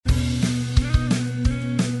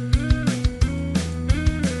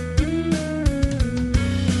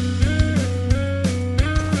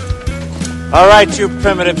All right, you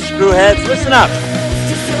primitive screwheads, listen up.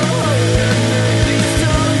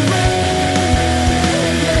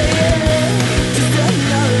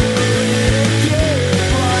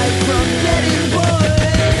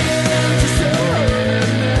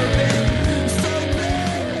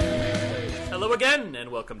 Hello again,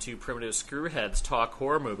 and welcome to Primitive Screwheads Talk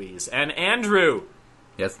Horror Movies. And Andrew.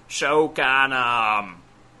 Yes? Shogunum.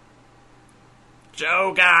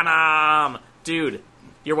 Dude,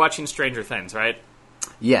 you're watching Stranger Things, right?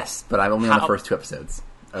 Yes, but I'm only on the first 2 episodes.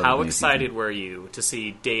 How excited were you to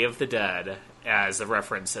see Day of the Dead as a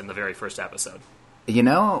reference in the very first episode? You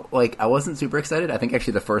know, like, I wasn't super excited. I think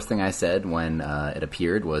actually the first thing I said when it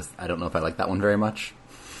appeared was, I don't know if I like that one very much.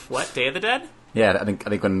 What? Day of the Dead? Yeah, I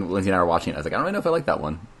think when Lindsay and I were watching it, I was like, I don't really know if I like that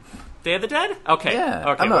one. Day of the Dead? Okay.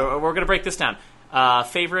 Yeah. Okay, we're going to break this down.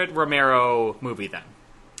 Favorite Romero movie, then?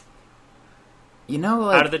 You know,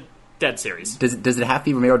 like... Out of the Dead series. Does it have to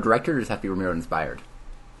be Romero directed, or does it have to be Romero inspired?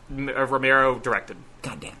 Romero directed.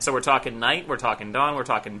 God damn. So we're talking night, we're talking dawn, we're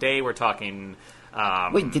talking day, we're talking...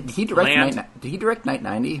 Wait, did he direct land? Did he direct Night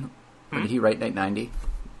 90? Or did he write Night 90?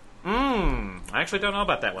 I actually don't know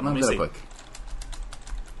about that one. Let me see. Quick.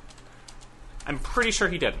 I'm pretty sure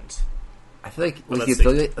he didn't. I feel like, was Let's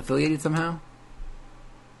he affiliated somehow?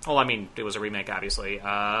 Well, I mean, it was a remake, obviously.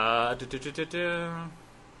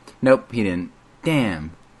 Nope, he didn't.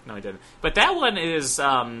 Damn. No, he didn't. But that one is,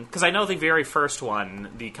 because I know the very first one,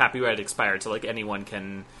 the copyright expired, so, like, anyone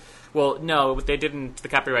can... Well, no, they didn't. The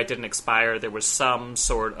copyright didn't expire. There was some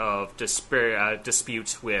sort of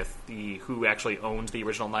dispute with who actually owned the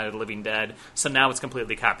original Night of the Living Dead. So now it's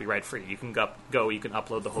completely copyright free. You can you can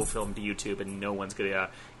upload the whole film to YouTube, and no one's gonna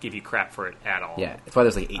give you crap for it at all. Yeah, that's why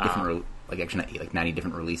there's like 8 different, like 90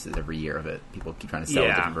 different releases every year of it. People keep trying to sell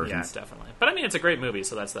different versions. Yeah, definitely. But I mean, it's a great movie,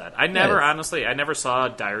 so that's that. I never saw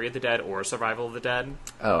Diary of the Dead or Survival of the Dead.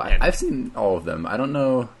 Oh, I've seen all of them. I don't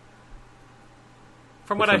know.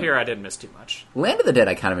 From what I hear, I didn't miss too much. Land of the Dead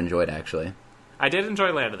I kind of enjoyed, actually. I did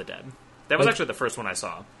enjoy Land of the Dead. That was actually the first one I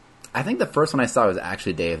saw. I think the first one I saw was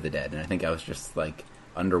actually Day of the Dead, and I think I was just, like,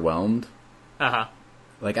 underwhelmed. Uh-huh.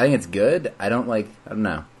 Like, I think it's good. I don't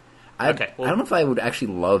know. I don't know if I would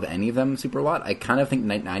actually love any of them super a lot. I kind of think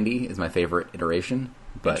Night 90 is my favorite iteration.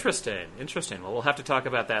 But... Interesting. Well, we'll have to talk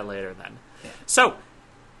about that later then. Yeah. So,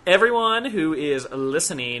 everyone who is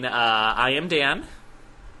listening, I am Dan.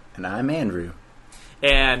 And I'm Andrew.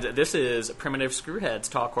 And this is Primitive Screwheads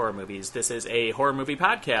Talk Horror Movies. This is a horror movie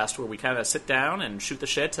podcast where we kind of sit down and shoot the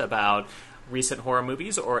shit about recent horror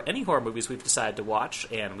movies or any horror movies we've decided to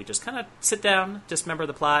watch. And we just kind of sit down, dismember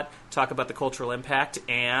the plot, talk about the cultural impact,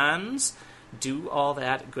 and do all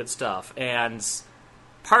that good stuff. And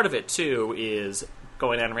part of it, too, is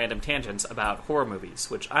going on random tangents about horror movies,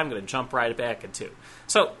 which I'm going to jump right back into.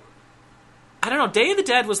 So, I don't know, Day of the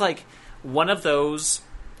Dead was like one of those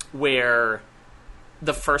where...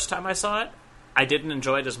 The first time I saw it, I didn't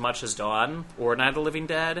enjoy it as much as Dawn or Night of the Living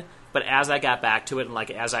Dead, but as I got back to it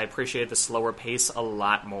and as I appreciated the slower pace a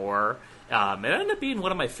lot more, it ended up being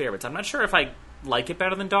one of my favorites. I'm not sure if I like it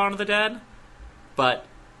better than Dawn of the Dead, but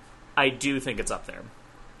I do think it's up there.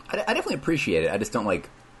 I definitely appreciate it. I just don't,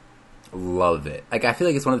 love it. I feel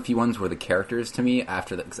like it's one of the few ones where the characters, to me,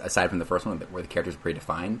 aside from the first one, where the characters are pretty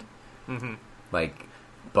defined. Mm-hmm. Like,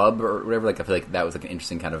 Bub or whatever, I feel like that was an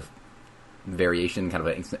interesting kind of variation, kind of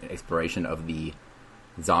an exploration of the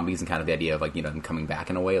zombies and kind of the idea of them coming back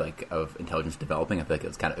in a way, of intelligence developing. I feel like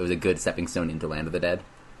it was a good stepping stone into Land of the Dead.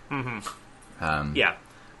 Mm-hmm. Yeah.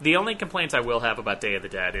 The only complaints I will have about Day of the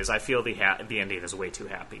Dead is I feel the ending is way too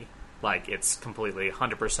happy. It's completely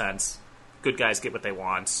 100% good guys get what they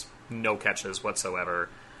want, no catches whatsoever,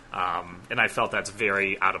 and I felt that's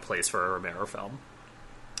very out of place for a Romero film.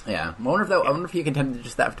 Yeah. I wonder if he intended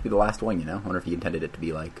just that to be the last one. I wonder if he intended it to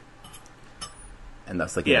be and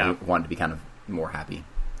thus, he wanted to be kind of more happy.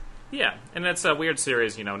 Yeah, and it's a weird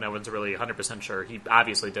series, no one's really 100% sure. He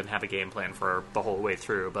obviously didn't have a game plan for the whole way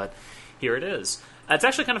through, but here it is. It's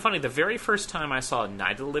actually kind of funny. The very first time I saw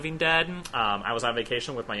Night of the Living Dead, I was on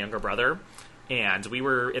vacation with my younger brother, and we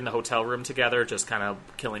were in the hotel room together, just kind of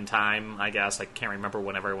killing time, I guess. I can't remember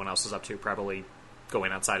what everyone else was up to, probably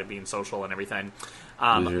going outside and being social and everything.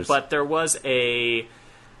 But there was a...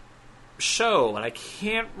 show, and I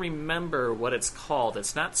can't remember what it's called.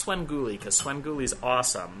 It's not Svengoolie, because Svengoolie's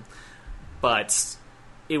awesome, but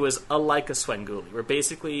it was like a Svengoolie, where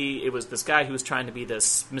basically it was this guy who was trying to be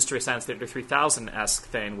this Mystery Science Theater 3000-esque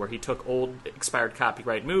thing, where he took old expired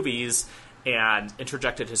copyright movies and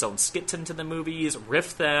interjected his own skits into the movies,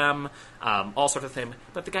 riffed them, all sorts of things,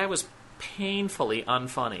 but the guy was painfully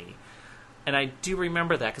unfunny. And I do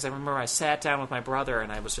remember that, because I remember I sat down with my brother,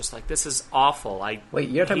 and I was just like, this is awful. Wait,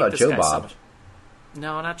 you're talking about Joe Bob.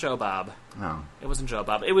 No, not Joe Bob. Oh. It wasn't Joe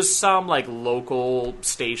Bob. It was some like local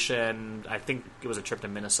station. I think it was a trip to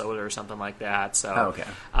Minnesota or something like that. So, okay.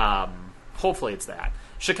 Hopefully it's that.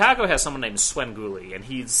 Chicago has someone named Swenguli, and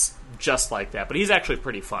he's just like that, but he's actually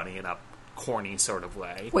pretty funny in a corny sort of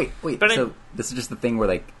way. Wait. But so this is just the thing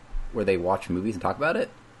where they watch movies and talk about it?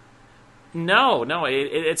 No,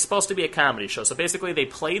 it's supposed to be a comedy show. So basically, they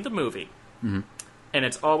play the movie. Mm-hmm. And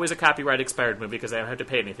it's always a copyright expired movie because they don't have to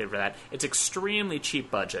pay anything for that. It's extremely cheap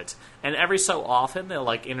budget. And every so often, they'll,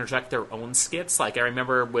 like, interject their own skits. Like, I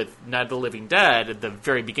remember with Night of the Living Dead, at the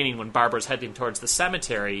very beginning when Barbara's heading towards the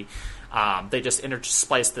cemetery, they just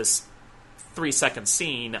interspliced this 3-second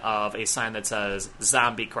scene of a sign that says,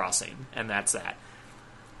 zombie crossing. And that's that.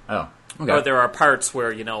 Oh, okay. Or there are parts where,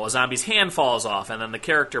 a zombie's hand falls off, and then the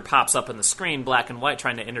character pops up on the screen, black and white,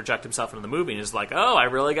 trying to interject himself into the movie, and is like, oh, I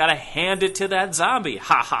really gotta hand it to that zombie.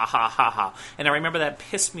 Ha, ha, ha, ha, ha. And I remember that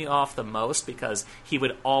pissed me off the most, because he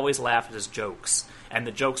would always laugh at his jokes. And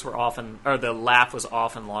the jokes were the laugh was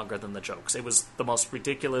often longer than the jokes. It was the most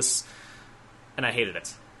ridiculous, and I hated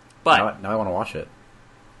it. But now I want to watch it.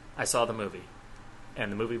 I saw the movie. And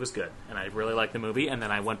the movie was good. And I really liked the movie. And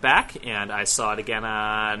then I went back and I saw it again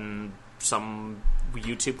on some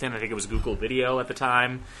YouTube thing. I think it was Google Video at the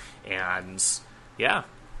time. And yeah.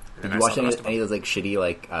 Did you watch any of those like shitty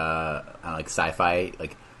like sci-fi,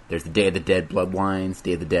 like there's the Day of the Dead Bloodlines,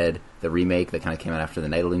 Day of the Dead, the remake that kind of came out after the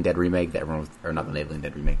Night of the Living Dead remake that everyone was, or not the Night of the Living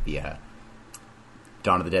Dead remake, the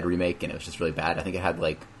Dawn of the Dead remake, and it was just really bad. I think it had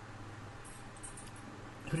like,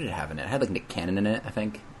 who did it have in it? It had like Nick Cannon in it, I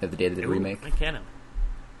think, of the Day of the Dead remake. Nick Cannon.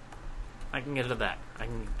 I can get into that. I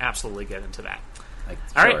can absolutely get into that.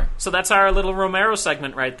 All right, so that's our little Romero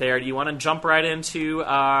segment right there. Do you want to jump right into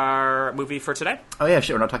our movie for today? Oh yeah,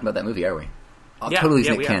 shit, we're not talking about that movie, are we? Totally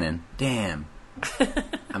Nick Cannon. Damn.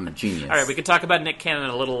 I'm a genius. All right, we can talk about Nick Cannon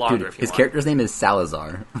a little longer if you want. His character's name is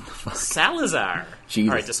Salazar. Salazar. Jesus.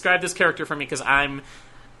 All right, describe this character for me, because I'm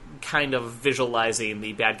kind of visualizing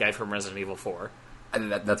the bad guy from Resident Evil 4.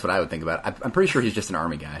 That's what I would think about. I'm pretty sure he's just an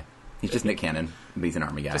army guy. He's just Nick Cannon, but he's an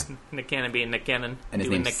army guy. Just Nick Cannon being Nick Cannon. And his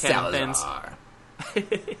name's Nick Salazar.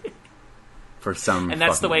 For some And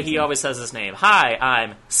that's the way reason. he always says his name. Hi,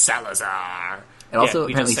 I'm Salazar. And also,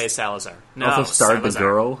 we just say Salazar. No, also starred Salazar. the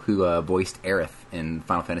girl who voiced Aerith in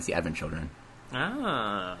Final Fantasy Advent Children.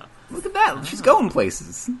 Ah. Look at that. She's going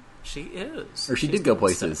places. She is. Or she did go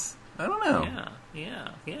places. I don't know. Yeah.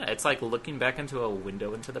 It's like looking back into a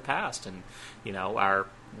window into the past, and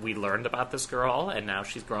we learned about this girl, and now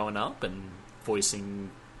she's growing up and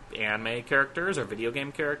voicing anime characters or video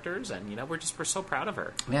game characters, and we're so proud of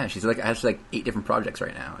her. Yeah, she's has 8 different projects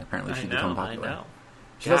right now. Apparently, she's become popular. I know.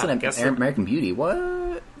 She's also in American Beauty.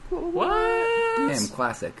 What? Damn,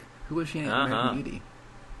 classic. Who was she in American Beauty?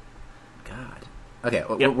 God. Okay,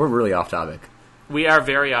 we're really off topic. We are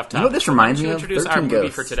very off topic. You know what this reminds me of? Introduce 13 our movie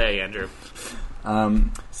Ghosts. for today, Andrew.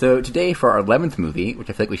 So today, for our 11th movie, which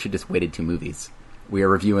I feel like we should just weighted 2 movies, we are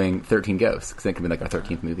reviewing 13 Ghosts, because that could be like our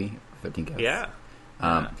 13th movie, 13 Ghosts. Yeah.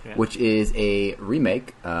 Which is a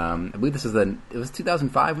remake. I believe this was it was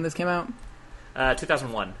 2005 when this came out?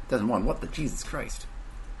 2001. 2001. What the Jesus Christ?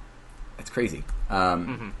 That's crazy.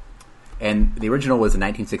 And the original was a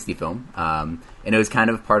 1960 film, and it was kind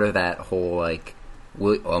of part of that whole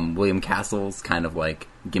William Castle's kind of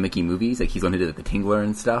gimmicky movies. Like he's going to do the Tingler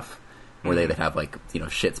and stuff, where they have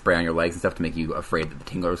shit spray on your legs and stuff to make you afraid that the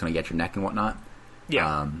Tingler was going to get your neck and whatnot.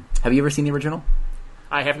 Yeah. Have you ever seen the original?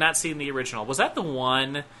 I have not seen the original. Was that the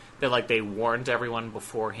one that they warned everyone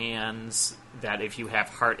beforehand that if you have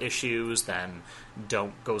heart issues, then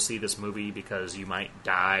don't go see this movie because you might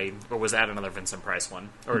die? Or was that another Vincent Price one?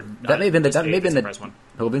 Or that may have been the Price one.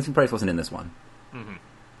 Well, Vincent Price wasn't in this one. Mm-hmm.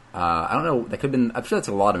 I don't know. That could have been. I'm sure that's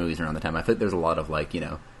a lot of movies around the time. I think there's a lot of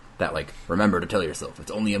that remember to tell yourself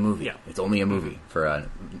it's only a movie. Yeah. It's only a movie for a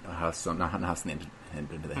house. Not House on the End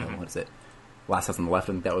of the Hill. What is it? Last House on the Left.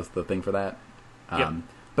 I think that was the thing for that.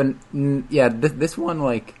 But yeah, this one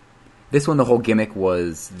the whole gimmick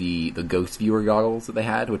was the ghost viewer goggles that they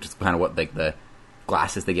had, which is kind of what the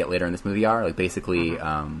glasses they get later in this movie are. Basically,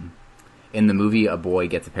 in the movie, a boy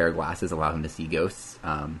gets a pair of glasses that allow him to see ghosts,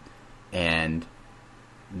 and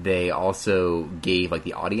they also gave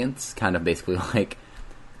the audience kind of basically like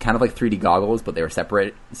 3D goggles, but they were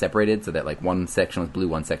separated so that one section was blue,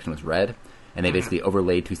 one section was red. And they basically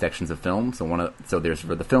overlaid 2 sections of film. So there's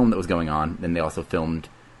for the film that was going on. Then they also filmed,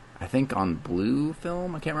 I think on blue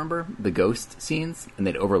film, I can't remember, the ghost scenes, and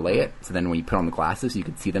they'd overlay it. So then when you put on the glasses, you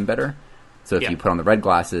could see them better. So if you put on the red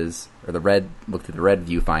glasses or look through the red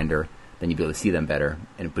viewfinder, then you'd be able to see them better.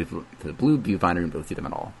 And if you put the blue viewfinder, you'd be able to see them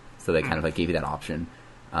at all. So they kind of gave you that option.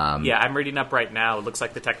 Yeah, I'm reading up right now. It looks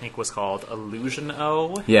like the technique was called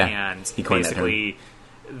Illusion-O. Yeah, And he coined that term. basically,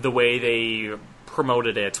 the way they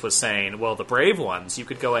promoted it was saying, well, the brave ones, you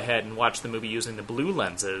could go ahead and watch the movie using the blue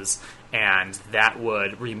lenses, and that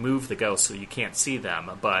would remove the ghosts so you can't see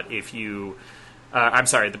them. But if you... I'm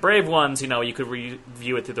sorry, the brave ones, you could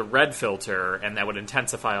view it through the red filter, and that would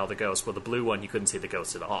intensify all the ghosts. Well, the blue one, you couldn't see the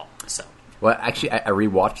ghosts at all. So, well, actually, I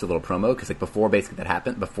rewatched the little promo because, like, before basically that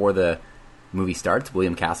happened, before the movie starts,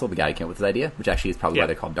 William Castle, the guy who came up with this idea, which actually is probably why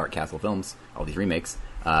they're called Dark Castle Films, all these remakes,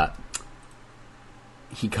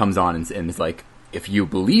 he comes on and is like, if you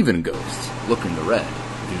believe in ghosts, look in the red.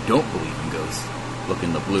 If you don't believe in ghosts, look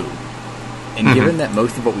in the blue. And given that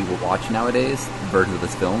most of what we will watch nowadays, versions of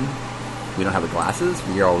this film, we don't have the glasses,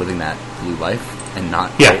 we are all living that blue life and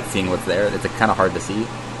not quite seeing what's there. It's kind of hard to see.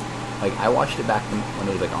 Like, I watched it back when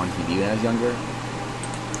it was like on TV when I was younger,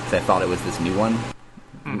 because I thought it was this new one.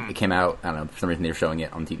 It came out, I don't know, for some reason they were showing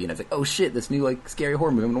it on TV, and I was like, oh shit, this new, like, scary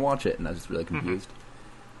horror movie, I'm gonna watch it, and I was just really confused.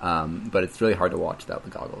 But it's really hard to watch without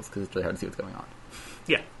the goggles, because it's really hard to see what's going on.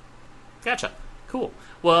 Yeah. Gotcha. Cool.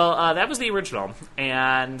 Well, that was the original,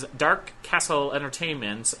 and Dark Castle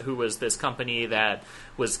Entertainment, who was this company that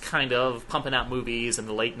was kind of pumping out movies in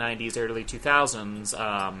the late 90s, early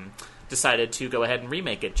 2000s, decided to go ahead and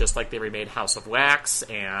remake it, just like they remade House of Wax,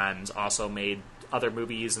 and also made other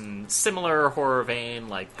movies in similar horror vein,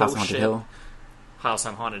 like House on Haunted Hill. House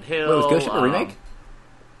on Haunted Hill. Wait, was Ghost Ship a remake?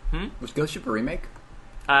 Was Ghost Ship a remake?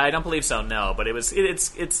 I don't believe so, no, but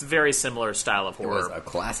it's very similar style of horror. It was a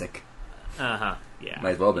classic. Yeah.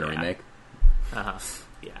 Might as well have been a remake.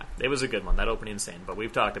 Yeah, it was a good one. That opening scene, but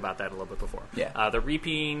we've talked about that a little bit before. Yeah. The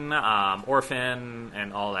Reaping, Orphan,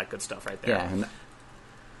 and all that good stuff right there. Yeah.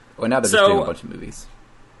 Well, now they're just doing a bunch of movies.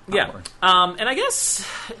 Yeah. And I guess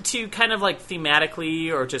to kind of like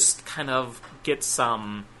thematically or just kind of get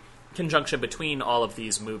some conjunction between all of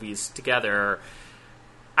these movies together,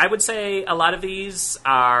 I would say a lot of these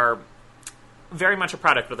are very much a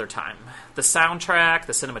product of their time. The soundtrack,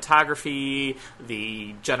 the cinematography,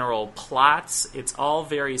 the general plots, it's all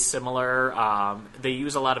very similar. They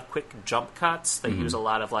use a lot of quick jump cuts. They use a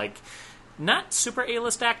lot of, like, not super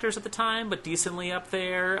A-list actors at the time, but decently up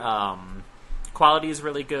there. Quality is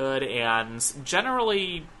really good, and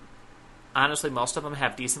generally, honestly, most of them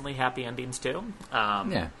have decently happy endings, too.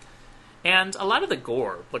 Yeah. And a lot of the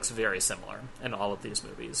gore looks very similar in all of these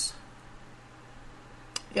movies.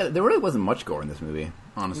 Yeah, there really wasn't much gore in this movie,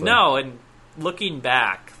 honestly. No, and looking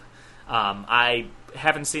back, I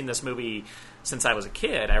haven't seen this movie since I was a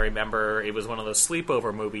kid. I remember it was one of those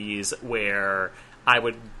sleepover movies where I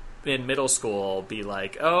would, in middle school, be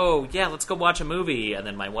like, oh, yeah, let's go watch a movie. And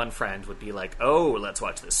then my one friend would be like, oh, let's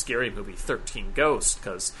watch this scary movie, 13 Ghosts,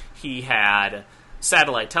 because he had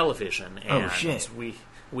satellite television. And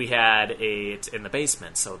we had it in the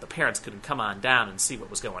basement, so the parents couldn't come on down and see what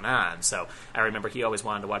was going on. So I remember he always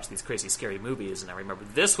wanted to watch these crazy, scary movies, and I remember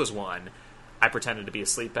this was one I pretended to be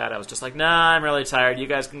asleep at. I was just like, nah, I'm really tired. You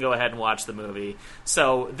guys can go ahead and watch the movie.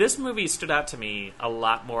 So this movie stood out to me a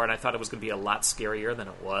lot more, and I thought it was going to be a lot scarier than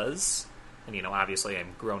it was. And, obviously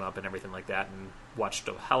I'm grown up and everything like that and watched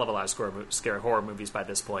a hell of a lot of scary horror movies by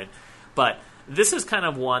this point. But this is kind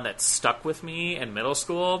of one that stuck with me in middle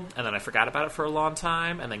school, and then I forgot about it for a long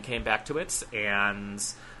time, and then came back to it and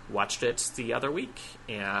watched it the other week.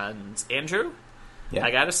 And Andrew,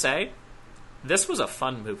 I gotta say, this was a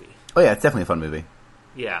fun movie. Oh yeah, it's definitely a fun movie.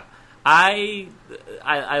 Yeah. I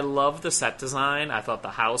love the set design. I thought the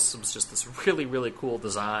house was just this really, really cool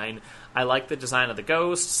design. I like the design of the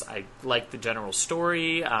ghosts. I like the general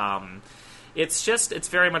story. It's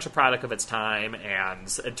very much a product of its time,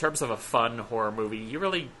 and in terms of a fun horror movie, you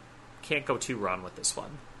really can't go too wrong with this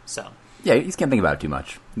one. So yeah, you just can't think about it too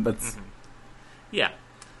much. But yeah.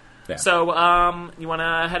 So you want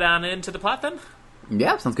to head on into the plot then?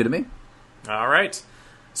 Yeah, sounds good to me. All right.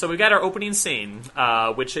 So we've got our opening scene,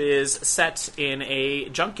 which is set in a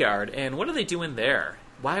junkyard, and what are they doing there?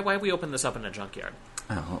 Why we open this up in a junkyard?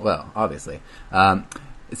 Oh, well, obviously.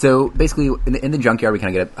 So basically, in the junkyard, we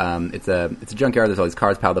kind of get it's a junkyard. There's all these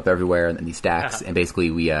cars piled up everywhere, and these stacks. And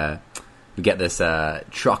basically, we get this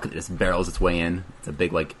truck that just barrels its way in. It's a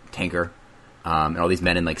big like tanker, and all these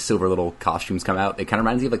men in like silver little costumes come out. It kind of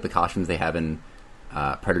reminds me of like the costumes they have in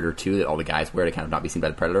Predator 2 that all the guys wear to kind of not be seen by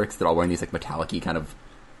the Predator, because they're all wearing these like metallic-y kind of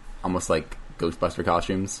almost like Ghostbuster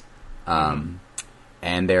costumes. And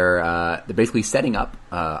they're basically setting up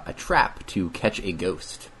a trap to catch a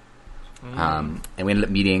ghost. And we ended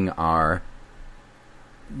up meeting our...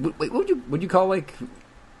 What would you call, like,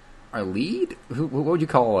 our lead? What would you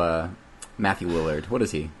call Matthew Lillard? What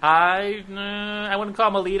is he? I wouldn't call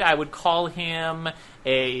him a lead. I would call him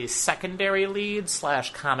a secondary lead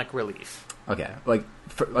 / comic relief. Okay, like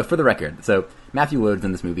for the record, so Matthew Lillard's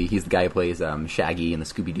in this movie. He's the guy who plays Shaggy in the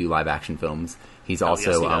Scooby-Doo live-action films. He's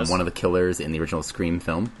also yes, he one of the killers in the original Scream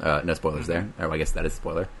film. No spoilers there. Or I guess that is a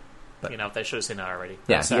spoiler. But, They should have seen that already.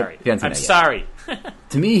 Yeah, I'm sorry. I'm sorry.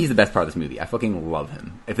 To me, he's the best part of this movie. I fucking love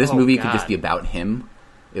him. If this movie could just be about him,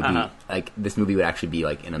 it'd be like this movie would actually be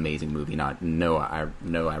like an amazing movie. No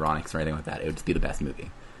ironics or anything like that. It would just be the best movie.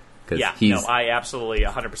 Yeah, no, I absolutely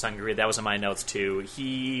 100% agree. That was in my notes too.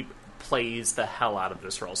 He plays the hell out of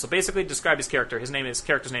this role. So basically, describe his character. His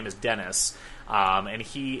character's name is Dennis, and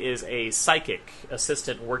he is a psychic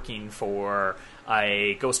assistant working for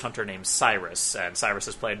a ghost hunter named Cyrus, and Cyrus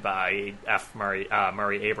is played by Murray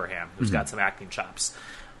Abraham, who's got some acting chops.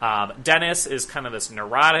 Dennis is kind of this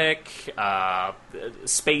neurotic,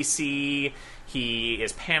 spacey. He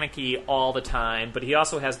is panicky all the time, but he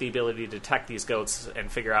also has the ability to detect these ghosts and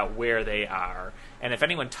figure out where they are. And if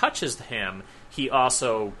anyone touches him, he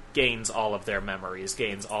also gains all of their memories,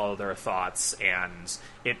 gains all of their thoughts, and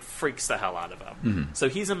it freaks the hell out of him. Mm-hmm. So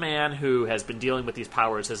he's a man who has been dealing with these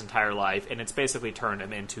powers his entire life, and it's basically turned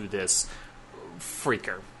him into this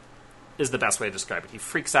freaker, is the best way to describe it. He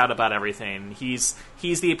freaks out about everything. He's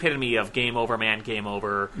the epitome of game over, man, game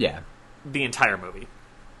over. Yeah. The entire movie.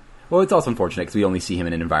 Well, it's also unfortunate because we only see him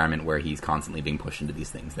in an environment where he's constantly being pushed into these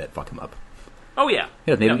things that fuck him up. Oh, yeah.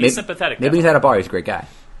 He's sympathetic. Maybe he's at a bar. He's a great guy.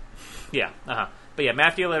 Yeah, But yeah,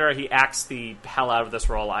 Matthew Lillard, he acts the hell out of this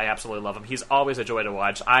role. I absolutely love him. He's always a joy to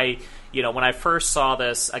watch. When I first saw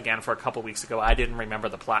this, again, for a couple weeks ago, I didn't remember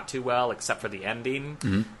the plot too well, except for the ending.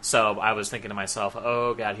 Mm-hmm. So I was thinking to myself,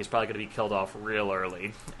 oh, God, he's probably going to be killed off real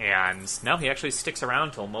early. And no, he actually sticks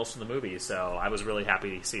around till most of the movie, so I was really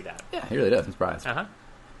happy to see that. Yeah, he really does. I'm surprised. Yeah.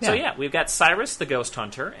 So yeah, we've got Cyrus, the ghost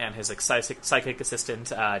hunter, and his psychic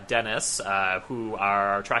assistant, Dennis, who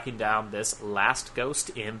are tracking down this last ghost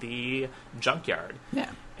in the junkyard. Yeah.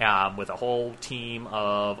 With a whole team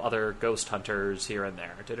of other ghost hunters here and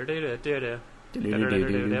there.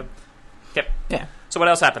 Yep. Yeah. So what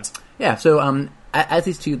else happens? Yeah, so as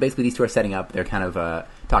these two are setting up, they're kind of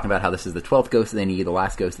talking about how this is the 12th ghost that they need, the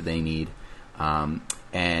last ghost that they need.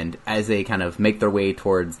 And as they kind of make their way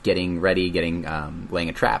towards getting ready, laying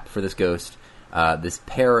a trap for this ghost, this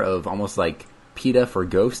pair of almost like PETA for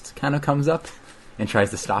ghosts kind of comes up and tries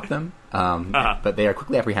to stop them. But they are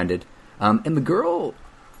quickly apprehended. And the girl,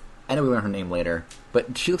 I know we learn her name later,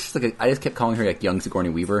 but she looks just like I just kept calling her like young Sigourney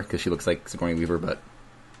Weaver because she looks like Sigourney Weaver, but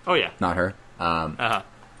not her.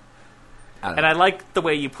 And I like the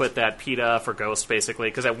way you put that, PETA for ghost, basically,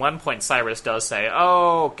 because at one point Cyrus does say,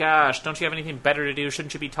 oh, gosh, don't you have anything better to do?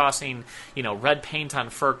 Shouldn't you be tossing, red paint on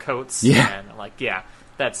fur coats? Yeah. And I'm like, yeah,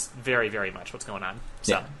 that's very, very much what's going on.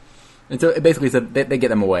 So. Yeah. And so it basically said they get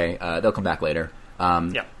them away. They'll come back later.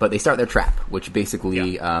 But they start their trap, which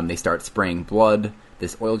basically they start spraying blood.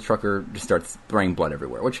 This oil trucker just starts spraying blood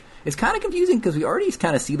everywhere, which is kind of confusing because we already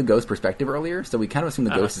kind of see the ghost perspective earlier, so we kind of assume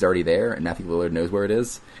the ghost is already there, and Matthew Lillard knows where it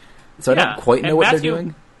is. So I don't quite know what they're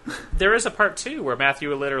doing. There is a part, too, where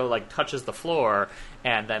Matthew literally touches the floor,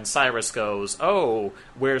 and then Cyrus goes, oh,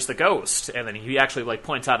 where's the ghost? And then he actually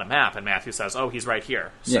points out a map, and Matthew says, oh, he's right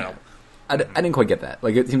here. So. Yeah. I didn't quite get that.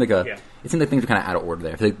 It seemed like it seemed like things were kind of out of order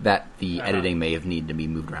there. I feel like that the editing may have needed to be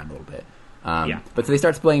moved around a little bit. But so they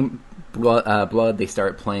start playing blood. They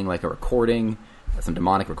start playing a recording, some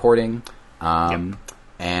demonic recording,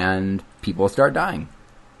 and people start dying.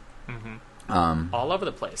 Mm-hmm. All over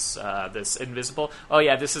the place. This invisible. Oh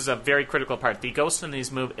yeah, this is a very critical part. The ghosts in this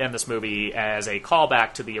movie, as a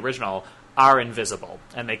callback to the original, are invisible,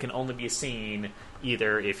 and they can only be seen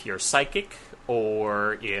either if you're psychic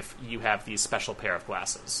or if you have these special pair of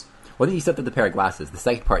glasses. Well, then you said that the pair of glasses, the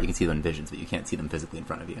psychic part, you can see them in visions, but you can't see them physically in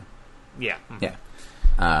front of you. Yeah. Mm-hmm.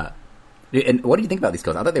 Yeah. And what do you think about these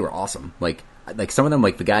ghosts? I thought they were awesome. Like some of them,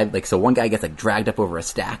 the guy, so one guy gets dragged up over a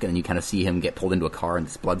stack, and then you kind of see him get pulled into a car, and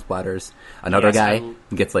this blood splatters. Another guy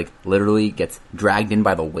gets literally gets dragged in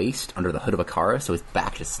by the waist under the hood of a car, so his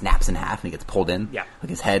back just snaps in half, and he gets pulled in. Yeah,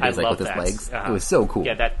 his head is with his legs. It was so cool.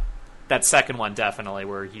 Yeah, that second one definitely,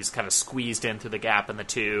 where he's kind of squeezed in through the gap in the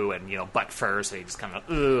two, and butt first, so he just kind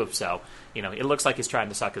of so it looks like he's trying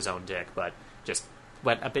to suck his own dick, but just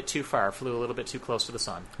went a bit too far, flew a little bit too close to the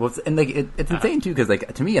sun. Well, it's insane too, because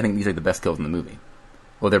to me, I think these are the best kills in the movie.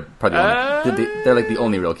 Well, they're probably they're the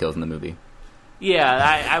only real kills in the movie.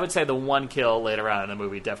 Yeah, I would say the one kill later on in the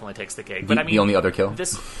movie definitely takes the cake. But I mean, the only other kill.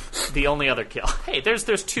 The only other kill. Hey, there's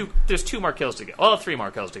two more kills to go. Well, 3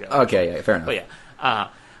 more kills to go. Okay, yeah, fair enough. But yeah,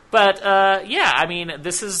 But, yeah, I mean,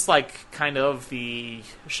 this is, like, kind of the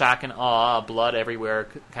shock and awe, blood everywhere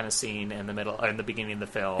kind of scene in the middle, or in the beginning of the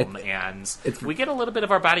film, and we get a little bit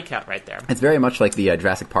of our body count right there. It's very much like the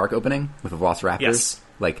Jurassic Park opening with the Velociraptors. Yes.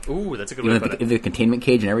 Like, ooh, that's a good way to put it. The containment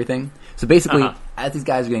cage and everything. So basically, as these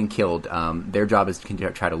guys are getting killed, their job is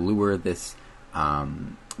to try to lure this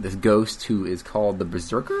this ghost who is called the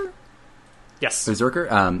Berserker? Yes. Berserker,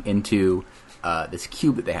 into... this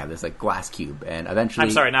cube that they have, this like glass cube, and eventually...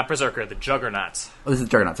 I'm sorry, not Berserker, the Juggernaut. Oh, this is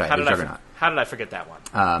Juggernaut, sorry, the Juggernaut. How did I forget that one?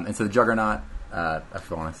 And so the Juggernaut, I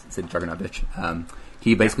want to say Juggernaut, bitch.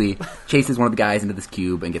 He basically chases one of the guys into this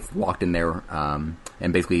cube and gets locked in there,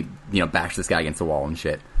 and basically, bashes this guy against the wall and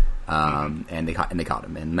shit. And they caught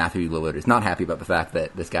him. And Matthew Lillard is not happy about the fact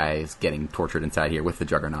that this guy is getting tortured inside here with the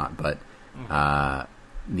Juggernaut, but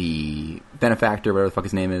the benefactor, whatever the fuck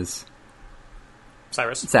his name is...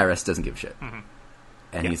 Cyrus doesn't give a shit.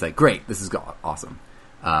 And he's like, great, this is awesome.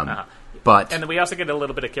 But and then we also get a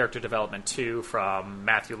little bit of character development, too, from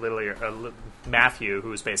Matthew Lillard, Matthew,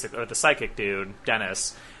 who's basically, or the psychic dude,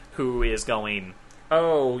 Dennis, who is going,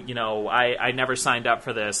 I never signed up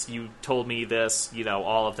for this. You told me this,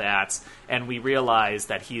 all of that. And we realize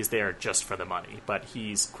that he's there just for the money, but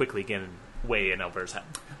he's quickly getting way in over his head.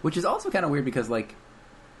 Which is also kind of weird because, like,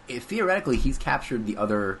 theoretically, he's captured the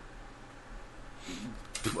other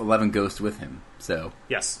 11 ghosts with him. So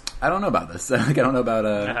yes, I don't know about this. I don't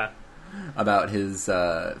know about his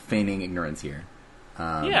feigning ignorance here.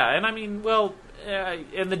 Yeah, and I mean,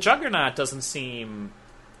 and the Juggernaut doesn't seem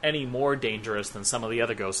any more dangerous than some of the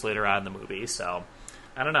other ghosts later on in the movie. So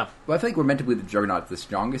I don't know. Well, I feel like we're meant to believe the Juggernaut's the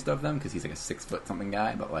strongest of them because he's like a 6 foot something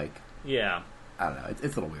guy. But like, yeah, I don't know. It's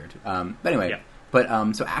a little weird. But anyway,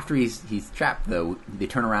 so after he's trapped though, they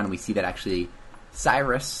turn around and we see that actually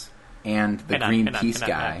Cyrus and the Greenpeace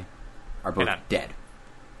guy are both dead.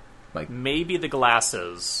 Like maybe the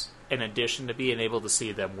glasses, in addition to being able to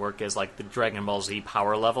see them, work as like the Dragon Ball Z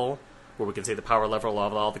power level, where we can see the power level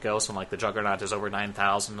of all the ghosts, and like the Juggernaut is over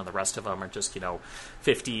 9,000, and the rest of them are just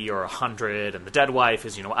 50 or 100, and the dead wife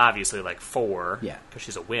is obviously like 4, because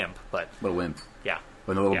she's a wimp, but little wimp, yeah.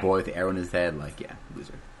 When the little boy with the arrow in his head,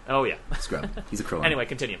 loser. Oh yeah, scrub. He's a Krillin. Anyway,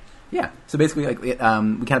 continue. Yeah, so basically, we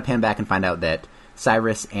kind of pan back and find out that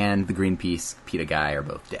Cyrus and the Greenpeace PETA guy are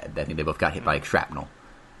both dead. I think they both got hit by shrapnel.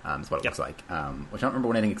 Is what it looks like. Which I don't remember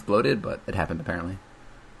when anything exploded, but it happened apparently.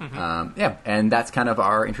 And that's kind of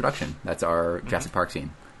our introduction. That's our Jurassic Park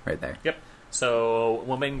scene right there. Yep. So,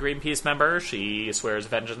 woman Greenpeace member, she swears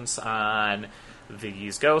vengeance on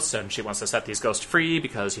these ghosts, and she wants to set these ghosts free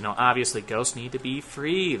because, obviously ghosts need to be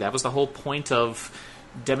free. That was the whole point of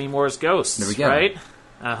Demi Moore's Ghosts, there we go. Right?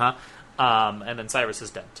 And then Cyrus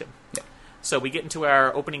is dead, too. Yeah. So we get into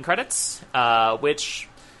our opening credits, which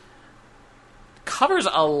covers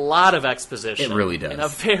a lot of exposition. It really does. In a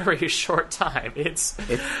very short time. It's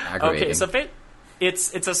aggravating. Okay, so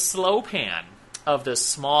it's a slow pan of this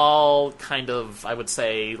small kind of, I would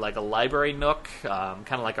say, like a library nook,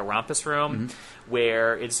 kind of like a rumpus room,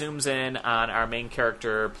 where it zooms in on our main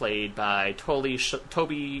character played by Tony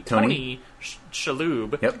Shalhoub,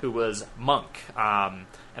 who was Monk. And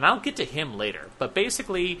I'll get to him later. But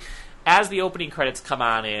basically, as the opening credits come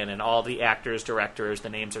on in and all the actors, directors, the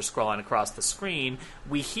names are scrolling across the screen,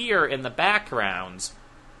 we hear in the background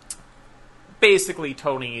basically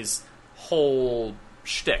Tony's whole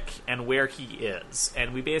shtick and where he is.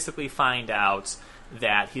 And we basically find out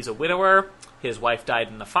that he's a widower, his wife died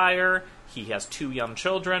in the fire, he has 2 young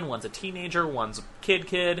children, one's a teenager, one's a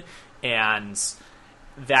kid, and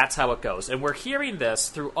that's how it goes. And we're hearing this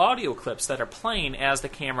through audio clips that are playing as the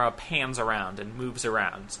camera pans around and moves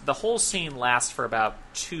around. The whole scene lasts for about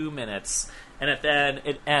 2 minutes, and then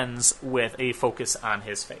it ends with a focus on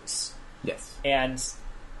his face. Yes. And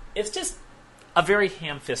it's just a very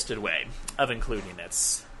ham-fisted way of including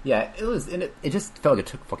it. Yeah, it was, and it just felt like it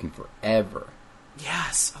took fucking forever.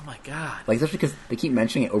 Yes. Oh my god. Like, especially because they keep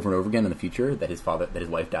mentioning it over and over again in the future that his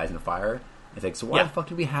wife dies in a fire. It's like, so why the fuck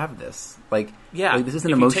did we have this? Like, this is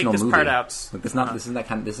an emotional movie. Part out, like, this isn't the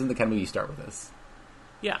kind of movie you start with this.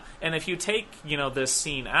 Yeah, and if you take this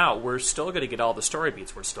scene out, we're still going to get all the story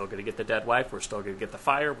beats. We're still going to get the dead wife. We're still going to get the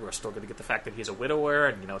fire. We're still going to get the fact that he's a widower,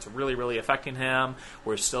 and it's really, really affecting him.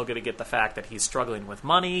 We're still going to get the fact that he's struggling with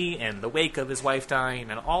money and the wake of his wife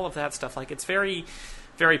dying, and all of that stuff. Like, it's very,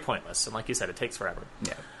 very pointless, and like you said, it takes forever.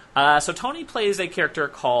 Yeah. So Tony plays a character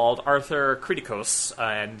called Arthur Kritikos,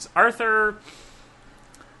 and Arthur,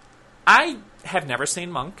 I have never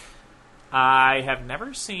seen Monk. I have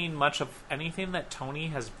never seen much of anything that Tony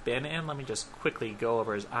has been in. Let me just quickly go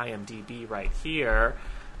over his IMDb right here.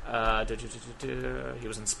 He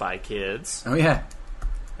was in Spy Kids. Oh, yeah.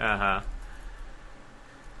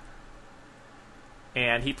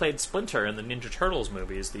 and he played Splinter in the Ninja Turtles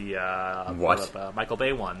movies, the Michael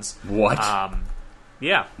Bay ones. What?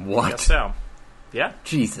 Yeah. What? I guess so. Yeah.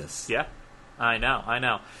 Jesus. Yeah. I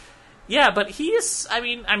know. Yeah, but he's, I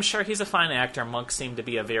mean, I'm sure he's a fine actor. Monk seemed to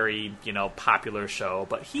be a very, popular show,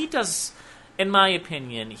 but he does, in my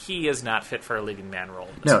opinion, he is not fit for a leading man role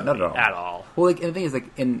in this No, not movie at all. Well, and the thing is,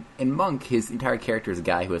 in Monk, his entire character is a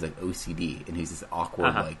guy who has, OCD, and he's this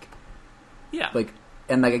awkward, Yeah.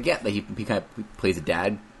 And, I get that he kind of plays a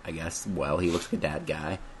dad, I guess, well. He looks like a dad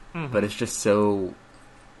guy. Mm-hmm. But it's just so...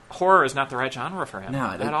 Horror is not the right genre for him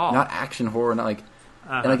at all. Not action horror, not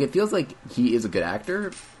And, it feels like he is a good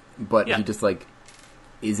actor, but he just,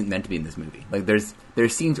 isn't meant to be in this movie. There's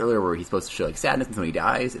scenes earlier where he's supposed to show, sadness until he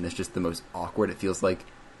dies, and it's just the most awkward. It feels like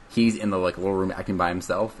he's in the, little room acting by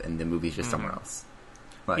himself, and the movie's just somewhere else.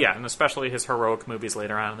 Yeah, and especially his heroic movies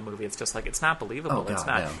later on in the movie, it's just it's not believable. Oh, it's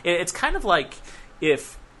God, not. no. It's kind of like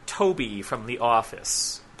if Toby from The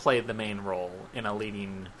Office played the main role in a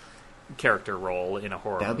leading character role in a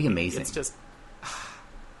horror movie. That would be amazing. It's just...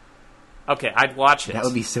 Okay, I'd watch it. That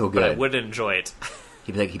would be so good. But I wouldn't enjoy it.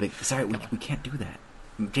 He'd be like, sorry, we can't do that.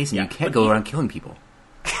 Jason, you can't go around killing people.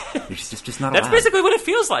 You're just not allowed. That's basically what it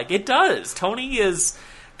feels like. It does. Tony is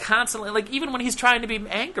constantly... even when he's trying to be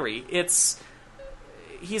angry,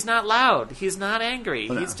 he's not loud. He's not angry.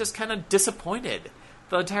 Oh, no. He's just kind of disappointed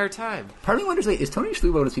the entire time. Part of me wonders, is Tony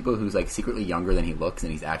Shalhoub one of those people who's, secretly younger than he looks,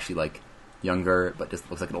 and he's actually, younger, but just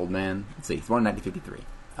looks like an old man? Let's see, he's born in 1953.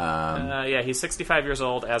 Yeah, he's 65 years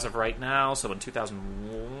old as of right now, so in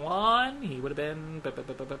 2001, he would have been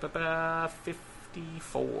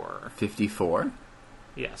 54. 54?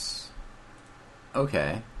 Yes.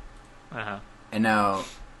 Okay. Uh-huh. And now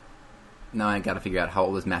I gotta figure out how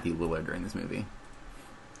old was Matthew Lillard during this movie.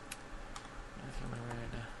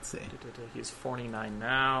 Let's see. He's 49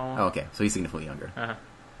 now. Oh, okay, so he's significantly younger. Uh-huh.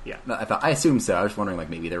 Yeah. No, I assumed so. I was wondering,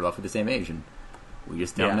 maybe they're roughly the same age, and we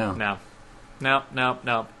just don't know.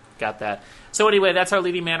 No. Got that. So anyway, that's our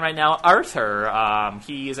leading man right now, Arthur.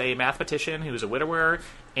 He is a mathematician who's a widower,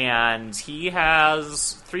 and he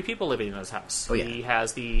has 3 people living in his house. Oh, yeah. He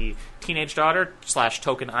has the teenage daughter /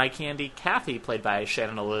 token eye candy, Kathy, played by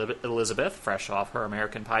Shannon Elizabeth, fresh off her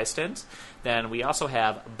American Pie stint. Then we also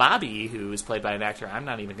have Bobby, who's played by an actor I'm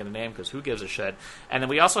not even going to name because who gives a shit. And then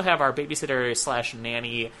we also have our babysitter /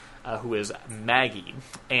 nanny, who is Maggie.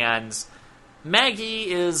 And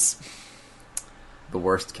Maggie is... the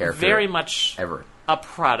worst character very much ever. A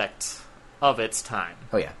product of its time.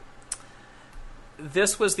 Oh, yeah.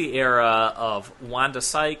 This was the era of Wanda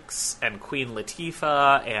Sykes and Queen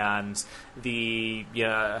Latifah and the...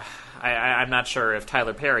 I'm not sure if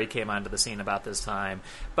Tyler Perry came onto the scene about this time,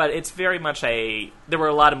 but it's very much a... There were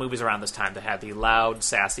a lot of movies around this time that had the loud,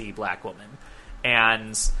 sassy black woman.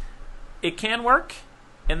 And it can work.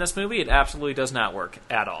 In this movie, it absolutely does not work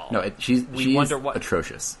at all. No, she's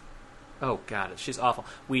atrocious. Oh, God, she's awful.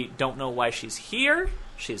 We don't know why she's here.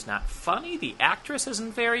 She's not funny. The actress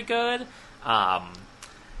isn't very good.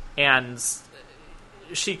 And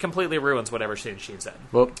she completely ruins whatever scene she's in.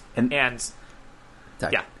 Well,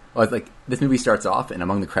 yeah. Well, this movie starts off, and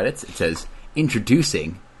among the credits, it says,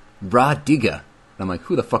 "Introducing Rah Digga." And I'm like,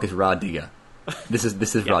 who the fuck is Rah Digga? This is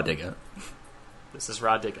Rah Digga. This is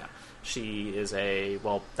Rah Digga. She is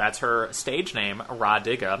that's her stage name, Rah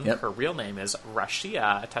Digga. Yep. Her real name is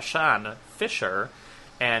Rashia Tashan Fisher,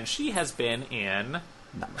 and she has been in...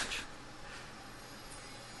 Not much.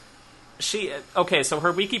 So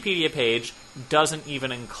her Wikipedia page doesn't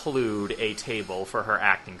even include a table for her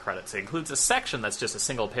acting credits. It includes a section that's just a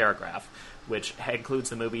single paragraph, which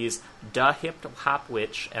includes the movies Da Hip Hop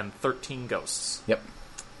Witch and 13 Ghosts. Yep.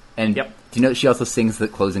 And do you know that she also sings the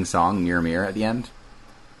closing song, Mirror Mirror, at the end?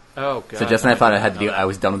 Oh, God. So just when I thought I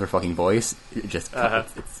was done with her fucking voice, it just,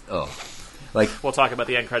 we'll talk about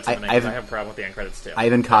the end credits in a minute, because I have a problem with the end credits, too. I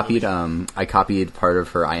even copied part of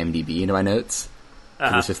her IMDb into my notes.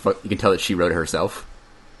 It's just, you can tell that she wrote it herself.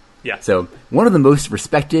 Yeah. So, one of the most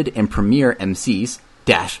respected and premier MCs,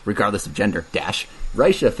 regardless of gender,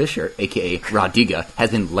 Raisha Fisher, a.k.a. Rah Digga, has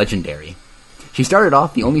been legendary. She started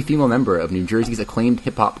off the only female member of New Jersey's acclaimed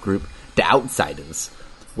hip-hop group, The Outsiders,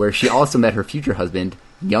 where she also met her future husband,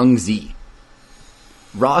 Young Z.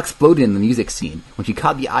 Rah exploded in the music scene when she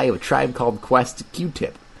caught the eye of a Tribe Called Quest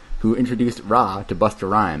Q-Tip, who introduced Rah to Busta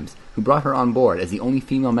Rhymes, who brought her on board as the only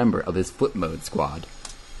female member of his Flip Mode squad.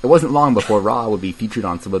 It wasn't long before Rah would be featured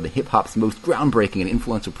on some of the hip-hop's most groundbreaking and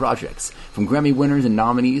influential projects, from Grammy winners and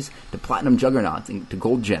nominees to platinum juggernauts and to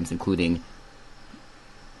gold gems, including,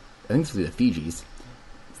 I think this was the Fijis,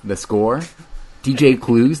 The Score, DJ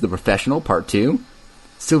Clues, The Professional, Part 2,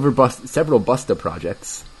 several Busta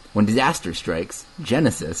projects, When Disaster Strikes,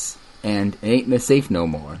 Genesis, and It Ain't Miss Safe No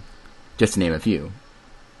More, just to name a few.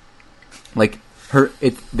 Like,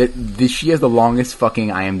 she has the longest fucking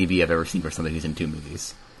IMDb I've ever seen for somebody who's in 2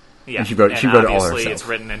 movies. Yeah, and she wrote it all herself. Obviously, it's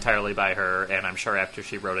written entirely by her, and I'm sure after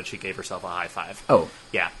she wrote it, she gave herself a high five. Oh.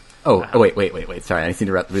 Yeah. Oh, wait. Sorry, I just need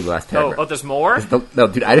to read the last paragraph. Oh, there's more? No,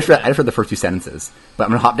 dude, I just read the first 2 sentences, but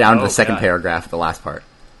I'm going to hop down to the second paragraph, the last part.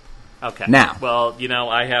 Okay. Now. Well,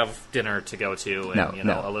 I have dinner to go to in,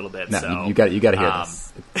 a little bit. No, so, you got to hear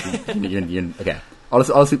this. Okay. I'll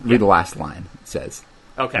just read the last line. It says.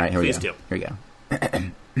 Okay, all right, please do. Here we go.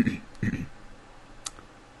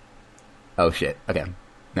 Oh, shit. Okay.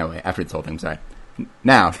 No, wait. After this whole thing, sorry.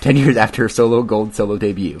 Now, 10 years after her gold solo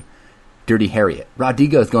debut, Dirty Harriet,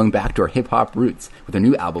 Rodiga is going back to her hip-hop roots with her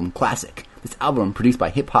new album, Classic. This album, produced by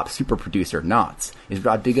hip-hop super producer Knots, is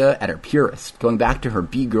Rodiga at her purest, going back to her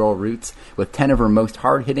B-girl roots with 10 of her most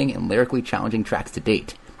hard-hitting and lyrically challenging tracks to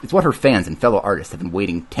date. It's what her fans and fellow artists have been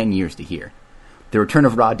waiting 10 years to hear. The return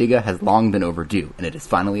of Rodiga has long been overdue, and it is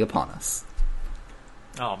finally upon us.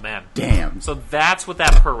 Oh, man. Damn. So that's what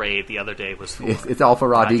that parade the other day was for. It's all for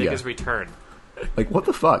Rodiga. Rodiga's return. Like, what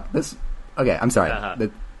the fuck? This... Okay, I'm sorry.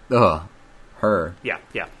 Her. Yeah.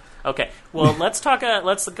 Okay, well, let's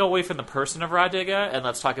go away from the person of Rodiga, and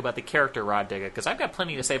let's talk about the character Rodiga, because I've got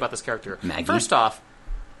plenty to say about this character. Maggie? First off,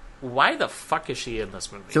 why the fuck is she in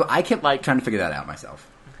this movie? So I kept trying to figure that out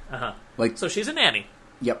myself. So she's a nanny.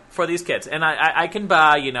 Yep. For these kids. And I can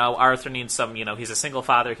buy, Arthur needs some, he's a single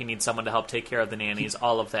father, he needs someone to help take care of the nannies,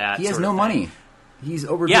 all of that. He has no money. He's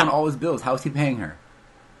overdoing all his bills. How is he paying her?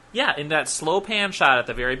 Yeah, in that slow pan shot at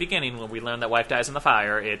the very beginning when we learn that wife dies in the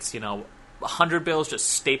fire, it's, 100 bills just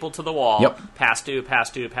stapled to the wall. Yep. Past due.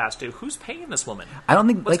 Who's paying this woman? I don't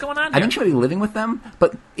think... What's going on here? I think she'll be living with them,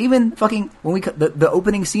 but even fucking... when the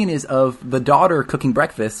opening scene is of the daughter cooking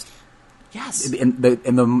breakfast... Yes. And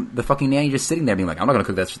the fucking nanny just sitting there being like, I'm not going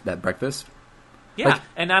to cook that breakfast. Yeah,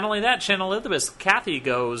 and not only that, Shannon Elizabeth, Kathy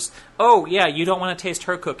goes, oh, yeah, you don't want to taste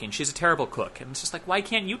her cooking. She's a terrible cook. And it's just like, why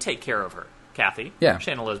can't you take care of her, Kathy? Yeah.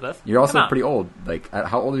 Shannon Elizabeth. You're also pretty old. Like,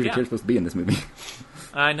 how old is your kid supposed to be in this movie?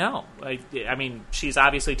 I know. I mean, she's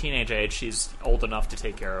obviously teenage age. She's old enough to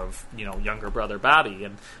take care of, younger brother Bobby.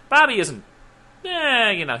 And Bobby isn't...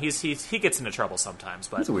 he gets into trouble sometimes,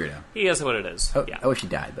 but... He's a weirdo. He is what it is. Oh, yeah. I wish he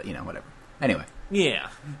died, but, whatever. Anyway. Yeah.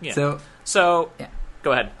 So yeah.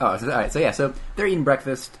 Go ahead. Oh, all right. So they're eating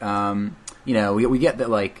breakfast. We get that,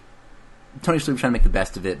 like, Tony Shalhoub's trying to make the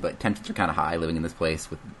best of it, but tensions are kind of high living in this place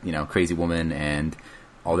with, crazy woman and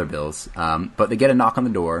all their bills. But they get a knock on the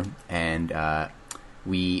door, and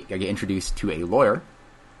we get introduced to a lawyer,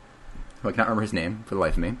 who I cannot remember his name for the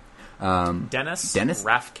life of me. Dennis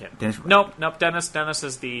Rafkin. Nope. Dennis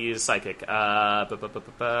is the psychic.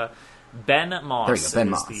 Ben Moss is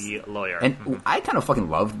the lawyer. And I kind of fucking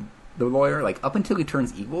love the lawyer. Like, up until he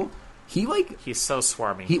turns evil, he's so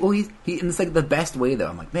swarmy. And it's like the best way, though.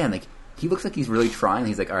 I'm like, man, like, he looks like he's really trying.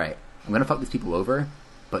 He's like, all right, I'm gonna fuck these people over,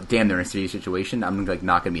 but damn, they're in a serious situation. I'm like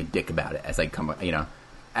not gonna be a dick about it as I come,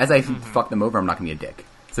 as I fuck them over. I'm not gonna be a dick.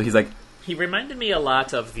 So he's like, he reminded me a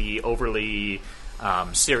lot of the overly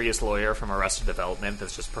serious lawyer from Arrested Development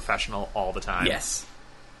that's just professional all the time. Yes.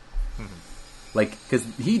 Like, because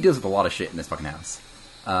he deals with a lot of shit in this fucking house.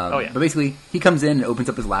 But basically, he comes in and opens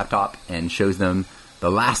up his laptop and shows them the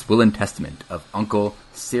last will and testament of Uncle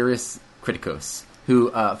Cyrus Kritikos, who,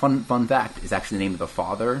 fun fact, is actually the name of the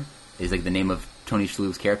father, is like the name of Tony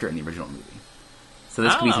Shalhoub's character in the original movie. So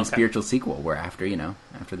this could be some spiritual sequel where after the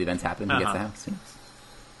events happen, he gets the house.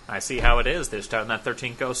 I see how it is. They're starting that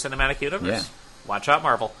 13 Ghost cinematic universe. Yeah. Watch out,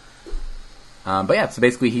 Marvel. But yeah, so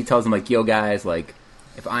basically he tells them, like, yo, guys, like,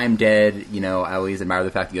 if I'm dead, I always admire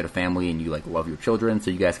the fact that you had a family and you, like, love your children,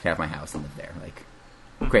 so you guys can have my house and live there. Like,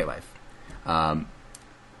 great life.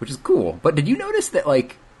 Which is cool. But did you notice that,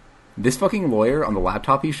 like, this fucking lawyer on the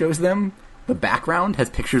laptop he shows them, the background has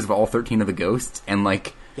pictures of all 13 of the ghosts and,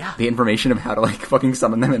 like, the information of how to, like, fucking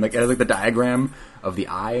summon them, and, like, it has, like, the diagram of the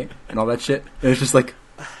eye and all that shit. And it's just like,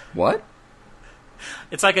 what?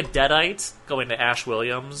 It's like a Deadite going to Ash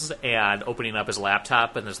Williams and opening up his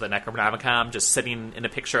laptop, and there's the Necronomicon just sitting in a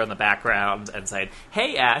picture in the background and saying,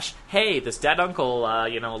 hey, Ash, hey, this dead uncle,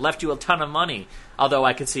 left you a ton of money. Although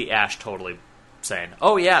I could see Ash totally saying,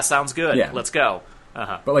 oh, yeah, sounds good, let's go.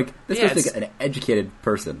 But, like, this is like an educated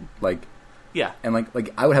person, like... Yeah. And,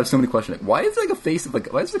 like I would have so many questions, like, why is there, like, a face of,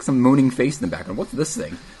 like, why is there, like, some moaning face in the background? What's this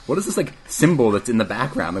thing? What is this, like, symbol that's in the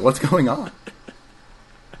background? Like, what's going on?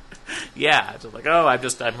 Yeah, just like,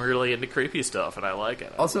 I'm really into creepy stuff, and I like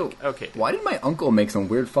it. Also, like, okay, why did my uncle make some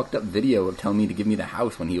weird fucked up video of telling me to give me the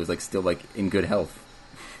house when he was, like, still, like, in good health?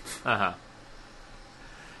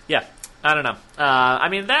 Yeah. I don't know. I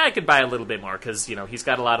mean, that I could buy a little bit more because, he's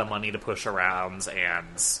got a lot of money to push around, and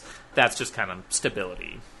that's just kind of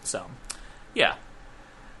stability. So, yeah.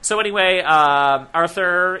 So anyway,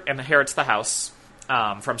 Arthur inherits the house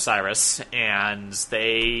from Cyrus, and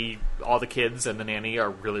all the kids and the nanny are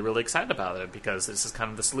really, really excited about it because this is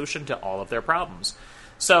kind of the solution to all of their problems.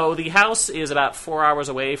 So the house is about 4 hours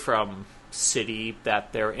away from city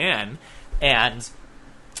that they're in, and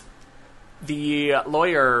the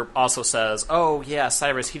lawyer also says, oh, yeah,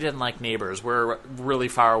 Cyrus, he didn't like neighbors. We're really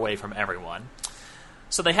far away from everyone.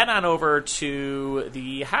 So they head on over to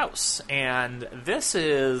the house, and this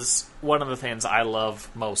is one of the things I love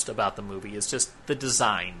most about the movie, is just the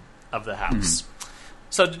design of the house.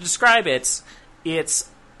 So to describe it, it's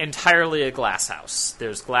entirely a glass house.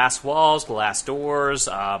 There's glass walls, glass doors.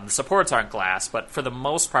 The supports aren't glass, but for the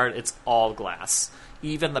most part, it's all glass.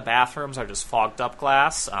 Even the bathrooms are just fogged up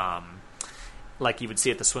glass, like you would see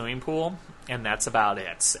at the swimming pool, and that's about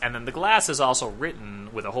it. And then the glass is also written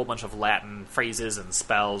with a whole bunch of Latin phrases and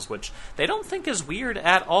spells, which they don't think is weird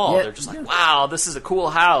at all. Yeah, they're just like, wow, this is a cool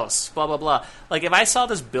house, blah, blah, blah. Like, if I saw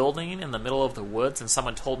this building in the middle of the woods and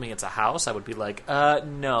someone told me it's a house, I would be like,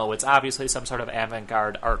 no, it's obviously some sort of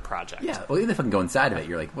avant-garde art project. Yeah, well, even if I can go inside of it,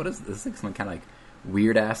 you're like, what is this? Is like some kind of like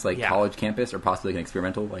weird-ass college campus or possibly like an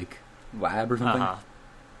experimental like lab or something?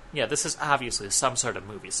 Yeah, this is obviously some sort of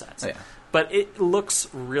movie set. Oh, yeah. But it looks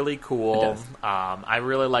really cool. It does. I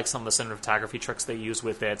really like some of the cinematography tricks they use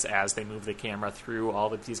with it as they move the camera through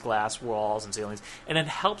all of these glass walls and ceilings. And it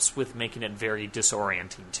helps with making it very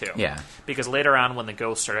disorienting, too. Yeah. Because later on, when the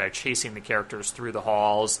ghosts are chasing the characters through the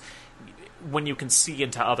halls, when you can see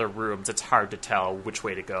into other rooms, it's hard to tell which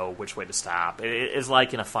way to go, which way to stop. It is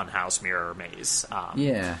like in a funhouse mirror maze.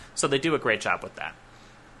 Yeah. So they do a great job with that.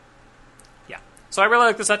 Yeah. So I really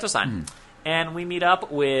like the set design. And we meet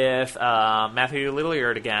up with Matthew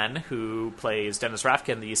Lillard again, who plays Dennis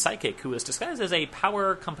Rafkin, the psychic, who is disguised as a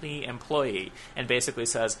power company employee, and basically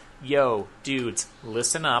says, yo, dudes,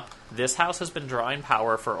 listen up. This house has been drawing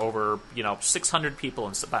power for over, 600 people,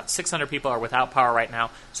 and about 600 people are without power right now,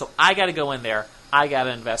 so I gotta go in there, I gotta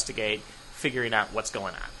investigate, figuring out what's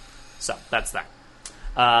going on. So, that's that.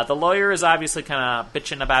 The lawyer is obviously kind of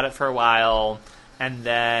bitching about it for a while, and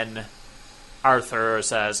then Arthur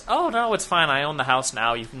says, oh, no, it's fine. I own the house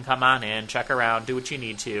now. You can come on in, check around, do what you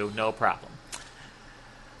need to. No problem.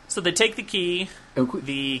 So they take the key.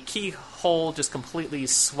 The keyhole just completely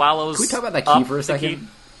swallows. Can we talk about that key for a second? Key.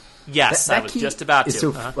 Yes, I was just about to.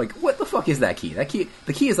 So, what the fuck is that key?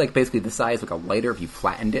 The key is like basically the size of like a lighter if you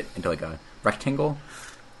flattened it into like a rectangle.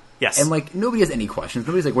 Yes. And like nobody has any questions.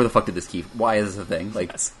 Nobody's like, where the fuck did this key? Why is this a thing?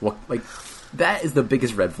 Like, yes. What? Like, that is the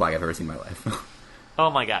biggest red flag I've ever seen in my life. Oh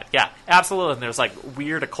my god, yeah, absolutely. And there's like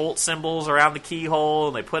weird occult symbols around the keyhole,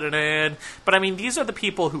 and they put it in. But I mean, these are the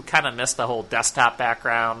people who kind of missed the whole desktop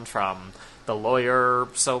background from the lawyer,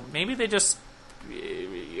 so maybe they just...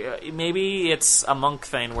 Maybe it's a monk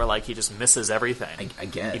thing where like he just misses everything. I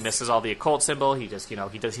guess. He misses all the occult symbol, he just,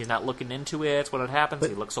 he's not looking into it when it happens, but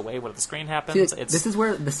he looks away when the screen happens. See, this is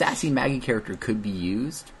where the sassy Maggie character could be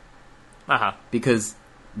used. Uh-huh. Because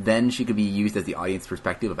then she could be used as the audience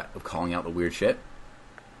perspective of calling out the weird shit.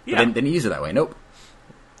 Yeah. But then he used it that way. Nope.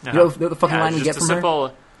 Uh-huh. You know the fucking line we get from simple...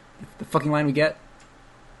 her? The fucking line we get?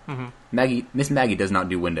 Mm-hmm. Miss Maggie does not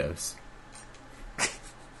do Windows.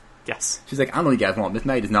 Yes. She's like, I don't know what you guys want. Miss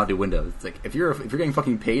Maggie does not do Windows. It's like, if you're getting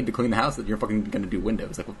fucking paid to clean the house, you're fucking going to do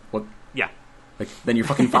Windows. Like, what? Yeah. Like, then you're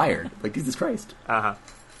fucking fired. Like, Jesus Christ. Uh-huh.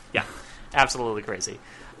 Yeah. Absolutely crazy.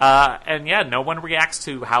 And yeah, no one reacts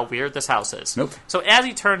to how weird this house is. Nope. So as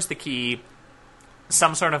he turns the key,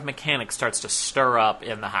 some sort of mechanic starts to stir up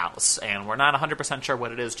in the house, and we're not 100% sure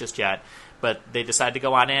what it is just yet, but they decide to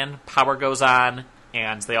go on in, power goes on,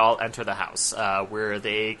 and they all enter the house, where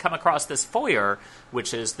they come across this foyer,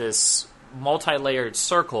 which is this multi-layered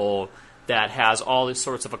circle that has all these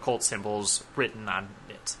sorts of occult symbols written on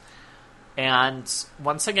it. And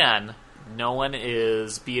once again, no one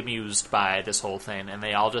is bemused by this whole thing, and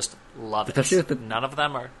they all just love it. Especially with none of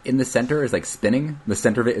them are... In the center is like spinning. The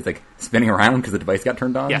center of it is like spinning around because the device got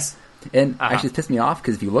turned on. Yes. And actually it's pissed me off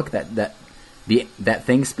because if you look, that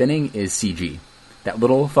thing spinning is CG. That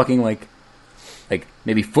little fucking like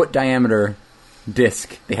maybe foot diameter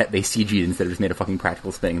disc they CG'd instead of just made a fucking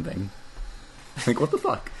practical spinning thing. Like, what the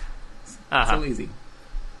fuck? So lazy.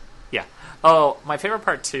 Yeah. Oh, my favorite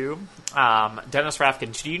part too, Dennis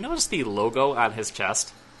Rafkin, did you notice the logo on his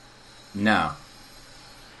chest? No.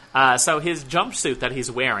 So his jumpsuit that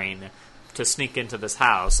he's wearing to sneak into this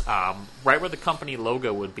house, right where the company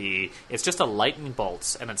logo would be, it's just a lightning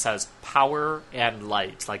bolt, and it says power and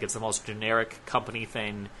light. Like, it's the most generic company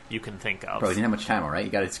thing you can think of. Bro, you didn't have much time, all right?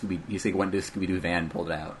 You got to you just went to a Scooby-Doo van and pulled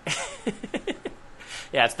it out.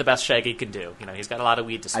 Yeah, it's the best Shaggy can do. You know, he's got a lot of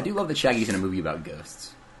weed to smoke. I do love that Shaggy's in a movie about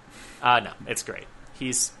ghosts. No, it's great.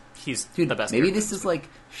 He's Dude, the best. Maybe this is like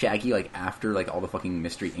Shaggy, like after like all the fucking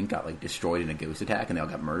Mystery Inc. got like destroyed in a ghost attack and they all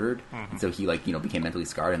got murdered, and so he like became mentally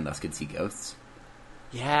scarred and thus could see ghosts.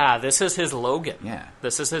 Yeah, this is his Logan. Yeah,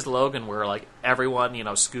 this is his Logan, where like everyone,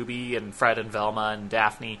 Scooby and Fred and Velma and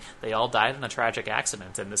Daphne, they all died in a tragic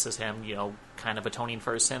accident, and this is him, kind of atoning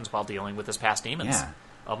for his sins while dealing with his past demons. Yeah.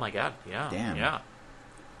 Oh my god. Yeah. Damn. Yeah.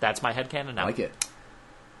 That's my headcanon now. I like it.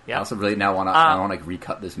 Yeah. I also really now want to like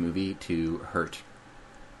recut this movie to Hurt.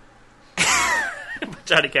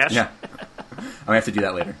 Johnny Cash? Yeah. I'm going to have to do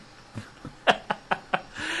that later.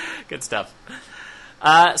 Good stuff.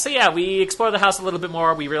 So yeah, we explore the house a little bit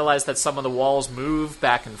more. We realize that some of the walls move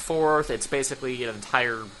back and forth. It's basically an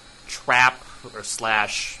entire trap or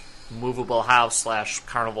 / movable house /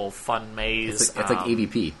 carnival fun maze. It's like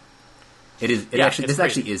AVP. This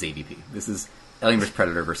actually is AVP. This is Alien vs.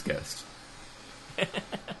 Predator vs. Ghost.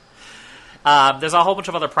 There's a whole bunch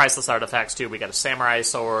of other priceless artifacts, too. We got a samurai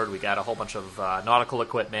sword, we got a whole bunch of nautical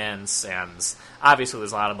equipment, and obviously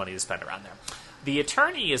there's a lot of money to spend around there. The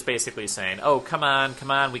attorney is basically saying, oh, come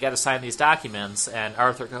on, we got to sign these documents, and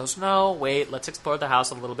Arthur goes, no, wait, let's explore the house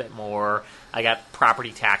a little bit more. I got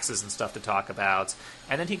property taxes and stuff to talk about.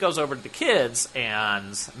 And then he goes over to the kids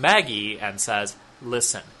and Maggie and says,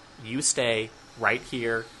 listen, you stay right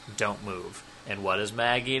here, don't move. And what does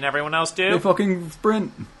Maggie and everyone else do? They fucking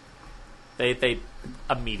sprint. They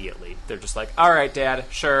immediately, they're just like, all right, Dad,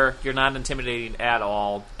 sure, you're not intimidating at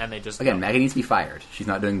all, and they just Again, Maggie needs to be fired. She's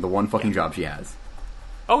not doing the one fucking job she has.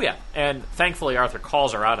 Oh, yeah, and thankfully Arthur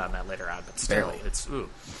calls her out on that later on, but still, Barely. it's, ooh.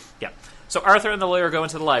 Yeah. So Arthur and the lawyer go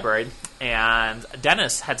into the library, and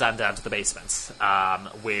Dennis heads on down to the basement,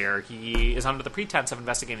 where he is under the pretense of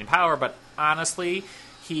investigating power, but honestly,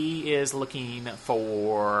 he is looking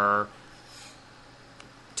to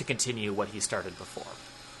continue what he started before.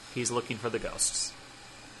 He's looking for the ghosts.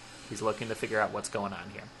 He's looking to figure out what's going on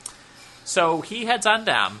here. So he heads on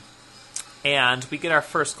down, and we get our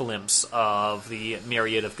first glimpse of the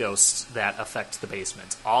myriad of ghosts that affect the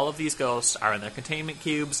basement. All of these ghosts are in their containment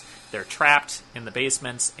cubes. They're trapped in the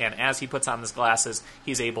basements, and as he puts on his glasses,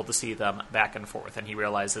 he's able to see them back and forth. And he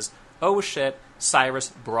realizes, oh shit, Cyrus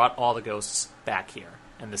brought all the ghosts back here,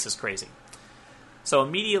 and this is crazy. So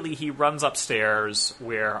immediately he runs upstairs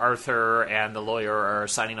where Arthur and the lawyer are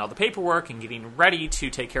signing all the paperwork and getting ready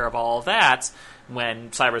to take care of all of that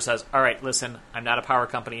when Cyrus says, all right, listen, I'm not a power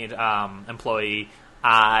company employee.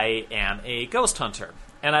 I am a ghost hunter.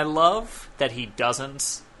 And I love that he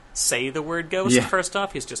doesn't say the word ghost first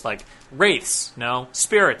off. He's just like, wraiths, no.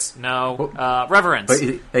 Spirits, no. Reverence. But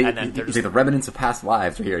and then he's like, the remnants of past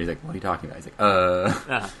lives are here. He's like, what are you talking about?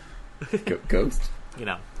 He's like, ghost?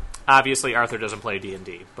 Obviously, Arthur doesn't play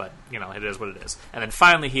D&D, but, it is what it is. And then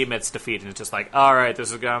finally he admits defeat, and it's just like, all right,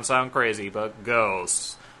 this is going to sound crazy, but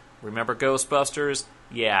ghosts. Remember Ghostbusters?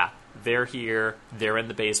 Yeah, they're here, they're in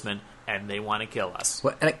the basement, and they want to kill us.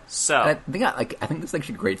 Well, I think this is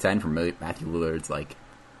actually a great sign from Matthew Lillard's,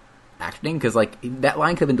 acting, because, that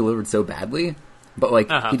line could have been delivered so badly, but,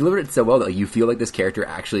 he delivered it so well that you feel like this character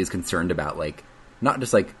actually is concerned about, not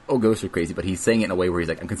just, oh, ghosts are crazy, but he's saying it in a way where he's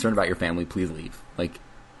like, I'm concerned about your family, please leave.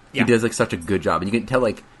 He does such a good job, and you can tell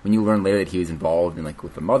when you learn later that he was involved in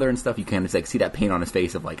with the mother and stuff. You kind of see that pain on his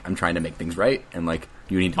face of I'm trying to make things right, and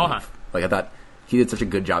you need to move. I thought he did such a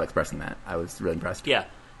good job expressing that. I was really impressed. Yeah.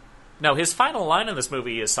 No, his final line in this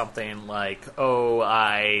movie is something like, "Oh,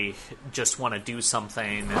 I just want to do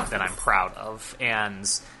something that I'm proud of," and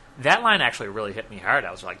that line actually really hit me hard.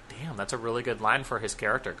 I was like, damn, that's a really good line for his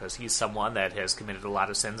character, because he's someone that has committed a lot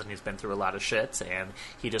of sins and he's been through a lot of shit, and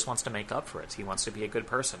he just wants to make up for it. He wants to be a good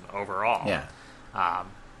person overall. Yeah.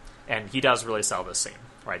 And he does really sell this scene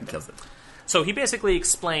right there. Kills it. So he basically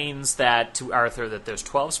explains that to Arthur that there's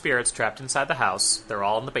 12 spirits trapped inside the house. They're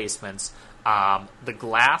all in the basements. The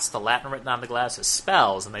glass, the Latin written on the glass is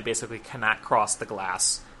spells, and they basically cannot cross the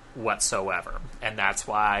glass whatsoever. And that's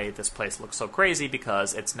why this place looks so crazy,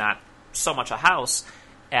 because it's not so much a house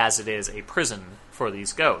as it is a prison for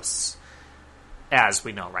these ghosts, as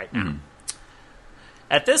we know right now.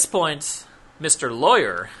 At this point, Mr.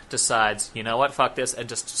 Lawyer decides, you know what, fuck this, and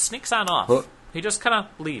just sneaks on off. Well, he just kind of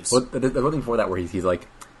leaves. Well, there's one thing before that where he's like,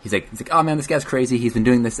 oh man, this guy's crazy. He's been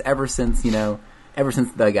doing this ever since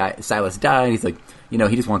the guy Silas died. He's like, he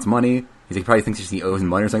just wants money. He's like, probably thinks he owes him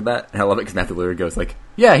money or something like that. And I love it because Matthew Lillard goes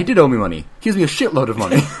yeah, he did owe me money. He owes me a shitload of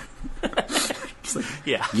money. Just like,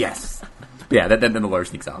 Yeah. yes. Yeah, then the lawyer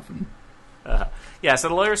sneaks off. And... Yeah, so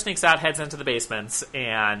the lawyer sneaks out, heads into the basement,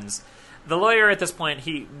 and the lawyer at this point,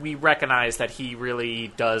 we recognize that he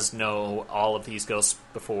really does know all of these ghosts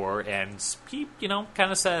before, and he,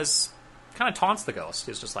 kind of taunts the ghost.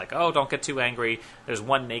 He's just like, oh, don't get too angry. There's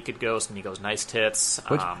one naked ghost, and he goes, nice tits.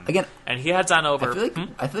 Which, again, and he heads on over.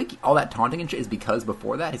 I feel like all that taunting and shit is because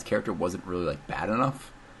before that, his character wasn't really, like, bad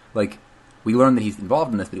enough. Like, we learned that he's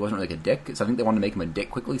involved in this, but he wasn't really like a dick, so I think they wanted to make him a dick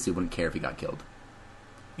quickly so he wouldn't care if he got killed.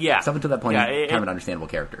 Yeah. So up until that point, he's kind of an understandable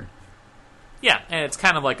character. Yeah, and it's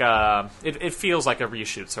kind of like it feels like a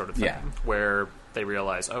reshoot sort of thing, where they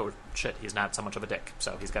realize, oh, shit, he's not so much of a dick,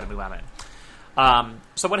 so he's got to move on in.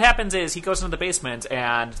 So what happens is he goes into the basement,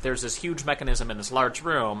 and there's this huge mechanism in this large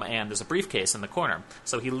room, and there's a briefcase in the corner.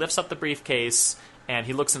 So he lifts up the briefcase, and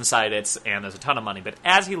he looks inside it, and there's a ton of money. But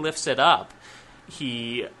as he lifts it up,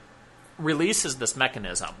 he releases this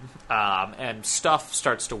mechanism, and stuff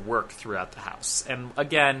starts to work throughout the house. And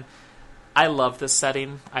again, I love this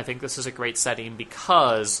setting. I think this is a great setting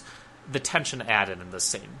because the tension added in this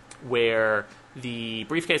scene, where the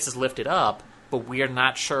briefcase is lifted up, but we are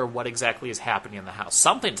not sure what exactly is happening in the house.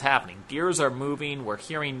 Something's happening. Gears are moving, we're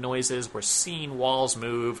hearing noises, we're seeing walls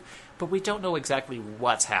move, but we don't know exactly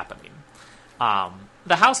what's happening.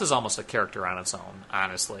 The house is almost a character on its own,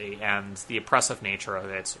 honestly, and the oppressive nature of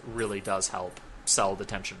it really does help sell the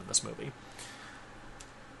tension in this movie.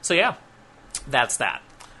 So yeah, that's that.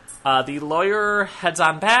 The lawyer heads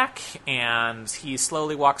on back, and he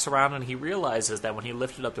slowly walks around, and he realizes that when he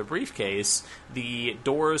lifted up the briefcase, the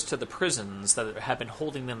doors to the prisons that have been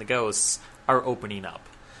holding in the ghosts are opening up.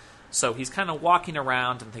 So he's kind of walking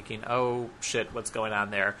around and thinking, oh, shit, what's going on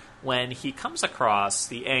there? When he comes across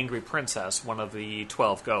the angry princess, one of the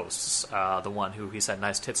 12 ghosts, the one who he said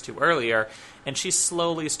nice tits to earlier, and she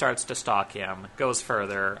slowly starts to stalk him, goes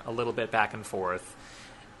further, a little bit back and forth,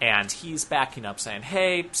 and he's backing up saying,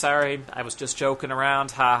 hey, sorry, I was just joking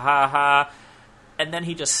around, ha ha ha. And then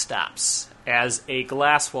he just stops as a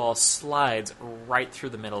glass wall slides right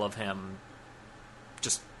through the middle of him,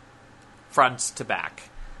 just front to back.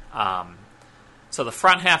 So the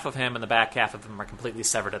front half of him and the back half of him are completely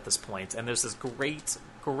severed at this point, and there's this great,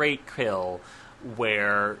 great kill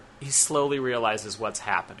where he slowly realizes what's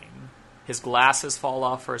happening. His glasses fall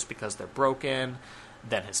off first because they're broken,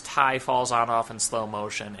 then his tie falls on off in slow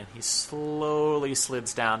motion, and he slowly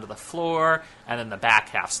slides down to the floor, and then the back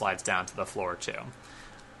half slides down to the floor too.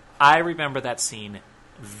 I remember that scene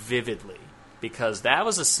vividly, because that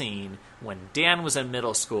was a scene when Dan was in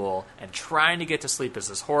middle school and trying to get to sleep as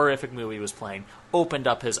this horrific movie was playing, opened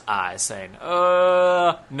up his eyes saying,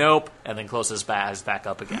 nope, and then closed his eyes back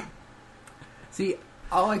up again. See,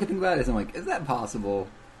 all I can think about is, I'm like, is that possible?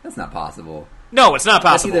 That's not possible. No, it's not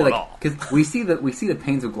possible at all. Because we see the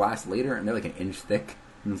panes of glass later, and they're like an inch thick,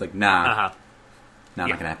 and it's like, not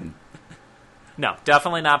gonna happen. No,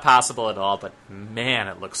 definitely not possible at all, but man,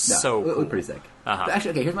 it looks so cool. It looked pretty sick.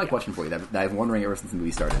 Actually, okay, here's my question for you that I've been wondering ever since the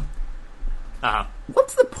movie started.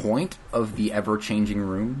 What's the point of the ever-changing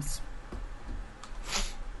rooms?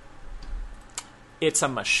 It's a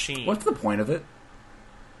machine. What's the point of it?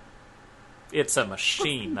 It's a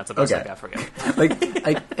machine. That's the best I got for you.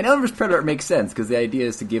 In Alien vs. Predator, it makes sense, because the idea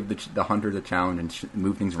is to give the hunter the challenge and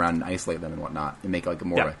move things around and isolate them and whatnot, and make like a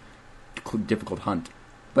more difficult hunt.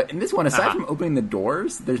 But in this one, aside from opening the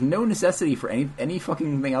doors, there's no necessity for any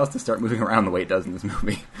fucking thing else to start moving around the way it does in this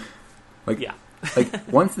movie.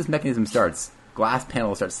 Once this mechanism starts, glass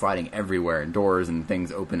panels start sliding everywhere, and doors and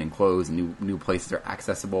things open and close, and new places are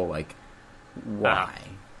accessible. Like, why?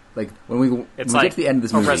 When we get to the end of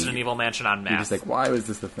this movie, Resident Evil Mansion on map. You're just like, why was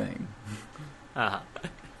this the thing?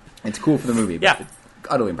 It's cool for the movie, but it's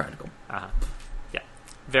utterly impractical. Yeah,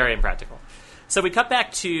 very impractical. So we cut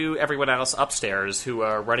back to everyone else upstairs who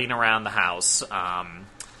are running around the house.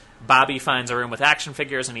 Bobby finds a room with action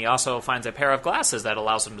figures, and he also finds a pair of glasses that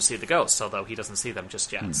allows him to see the ghosts, although he doesn't see them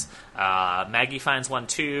just yet. Maggie finds one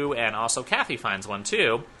too, and also Kathy finds one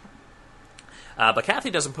too. But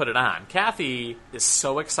Kathy doesn't put it on. Kathy is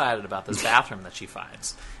so excited about this bathroom that she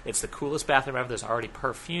finds. It's the coolest bathroom ever. There's already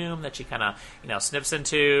perfume that she kind of sniffs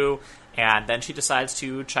into, and then she decides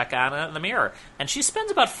to check on it in the mirror. And she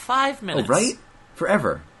spends about 5 minutes. Oh, right?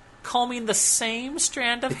 Forever. Combing the same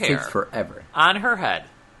strand of hair. Takes forever. On her head.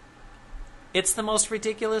 It's the most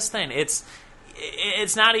ridiculous thing. It's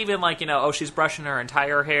not even like, she's brushing her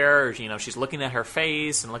entire hair, or, she's looking at her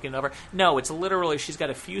face and looking over. No, it's literally she's got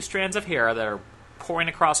a few strands of hair that are pouring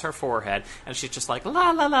across her forehead, and she's just like,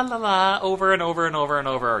 la, la, la, la, la, over and over and over and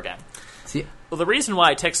over again. See, well, the reason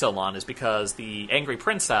why it takes so long is because the angry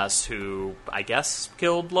princess, who I guess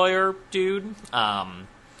killed lawyer dude,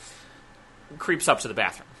 creeps up to the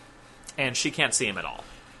bathroom, and she can't see him at all.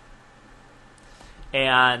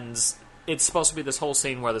 And it's supposed to be this whole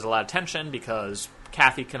scene where there's a lot of tension because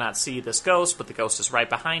Kathy cannot see this ghost, but the ghost is right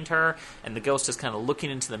behind her, and the ghost is kind of looking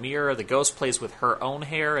into the mirror. The ghost plays with her own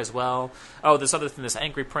hair as well. Oh, this other thing, this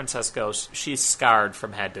angry princess ghost, she's scarred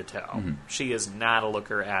from head to toe. Mm-hmm. She is not a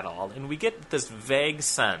looker at all. And we get this vague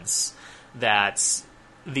sense that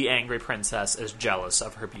the angry princess is jealous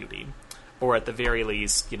of her beauty, or at the very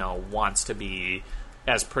least, wants to be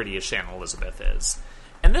as pretty as Shannon Elizabeth is.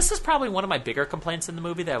 And this is probably one of my bigger complaints in the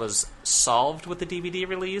movie that was solved with the DVD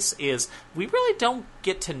release, is we really don't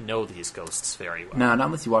get to know these ghosts very well. No, not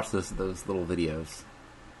unless you watch those little videos.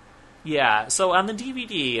 Yeah, so on the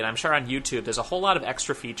DVD, and I'm sure on YouTube, there's a whole lot of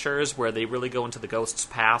extra features where they really go into the ghosts'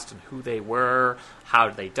 past and who they were,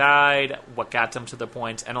 how they died, what got them to the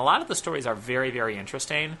point, and a lot of the stories are very, very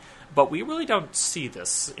interesting, but we really don't see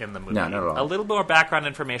this in the movie. No, not at all. A little more background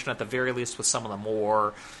information, at the very least, with some of the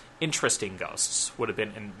more interesting ghosts would have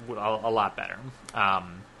been a lot better.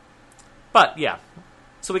 But, yeah.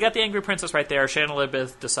 So we got the angry princess right there. Shannon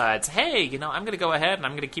Elizabeth decides, hey, I'm going to go ahead and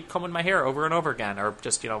I'm going to keep combing my hair over and over again, or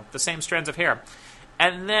just, the same strands of hair.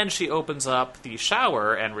 And then she opens up the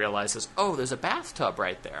shower and realizes, oh, there's a bathtub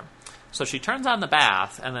right there. So she turns on the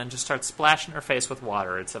bath and then just starts splashing her face with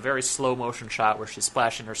water. It's a very slow-motion shot where she's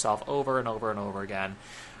splashing herself over and over and over again.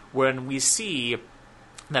 When we see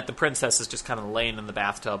that the princess is just kind of laying in the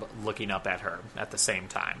bathtub looking up at her at the same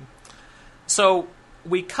time. So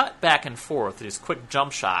we cut back and forth, these quick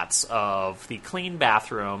jump shots of the clean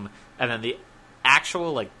bathroom and then the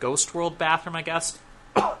actual, Ghost World bathroom, I guess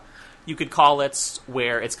you could call it,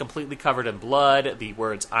 where it's completely covered in blood. The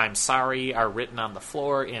words, "I'm sorry," are written on the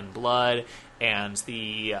floor in blood, and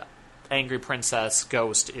the angry princess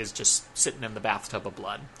ghost is just sitting in the bathtub of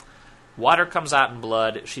blood. Water comes out in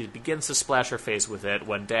blood. She begins to splash her face with it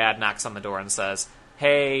when Dad knocks on the door and says,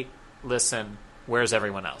 hey, listen, where's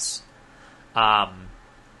everyone else?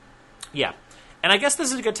 Yeah. And I guess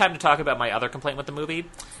this is a good time to talk about my other complaint with the movie,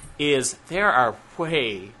 is there are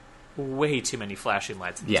way, way too many flashing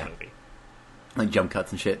lights in this movie. Like jump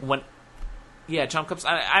cuts and shit. Jump cuts.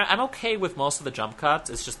 I'm okay with most of the jump cuts.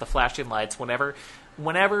 It's just the flashing lights. Whenever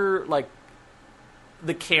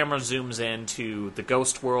the camera zooms into the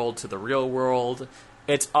ghost world, to the real world,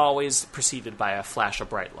 it's always preceded by a flash of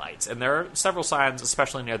bright lights. And there are several signs,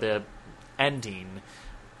 especially near the ending,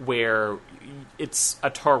 where it's a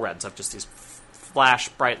torrent of just these flash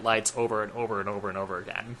bright lights over and over and over and over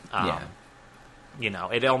again.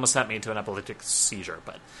 It almost sent me into an epileptic seizure,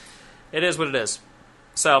 but it is what it is.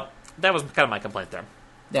 So that was kind of my complaint there.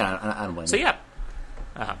 Yeah, I don't blame you. So yeah.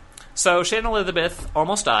 So Shannon Elizabeth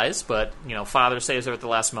almost dies, but, Father saves her at the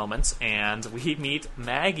last moments, and we meet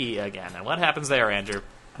Maggie again. And what happens there, Andrew?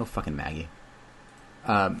 Oh, fucking Maggie.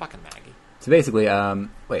 Fucking Maggie. So basically,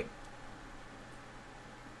 wait.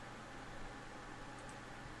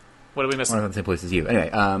 What did we miss? I'm not the same place as you.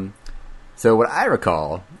 Anyway, so what I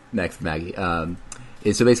recall next to Maggie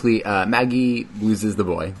is, so basically, Maggie loses the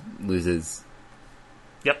boy, loses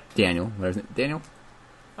Daniel. What is it? Daniel?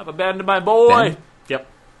 I've abandoned my boy. Ben? Yep.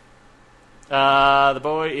 The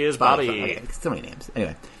boy is Bobby. Okay, so many names.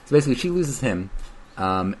 Anyway, so basically she loses him,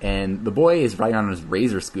 and the boy is riding on his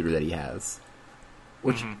razor scooter that he has.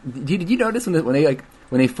 Which, did you notice when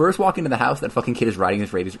they first walk into the house, that fucking kid is riding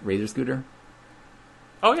his razor scooter?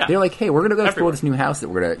 Oh yeah. They're like, hey, we're gonna go explore this new house that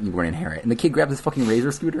we're gonna inherit, and the kid grabs his fucking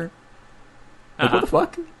razor scooter. Like, what the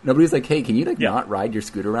fuck? Nobody's like, hey, can you not ride your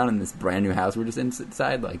scooter around in this brand new house we're just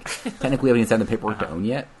inside? Like, technically we haven't even signed the paperwork to own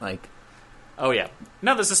yet. Like, oh yeah.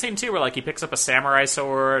 No, there's a scene too where he picks up a samurai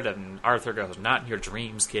sword, and Arthur goes, "Not in your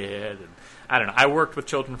dreams, kid." And I don't know. I worked with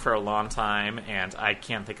children for a long time, and I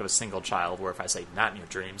can't think of a single child where if I say "not in your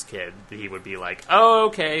dreams, kid," he would be like, "Oh,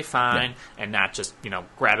 okay, fine," and not just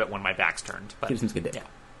grab it when my back's turned. But kid seems good. Yeah.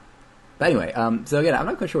 But anyway, so again, I'm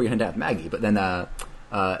not quite sure what you're hinting at with Maggie, but then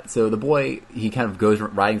so the boy, he kind of goes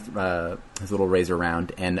riding his little razor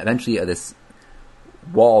around, and eventually this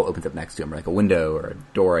wall opens up next to him, like a window or a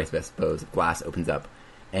door, I suppose. Glass opens up,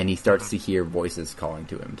 and he starts to hear voices calling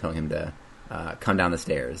to him, telling him to come down the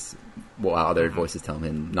stairs, while other voices tell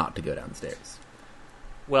him not to go down the stairs.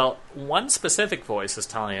 Well, one specific voice is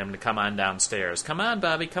telling him to come on downstairs. Come on,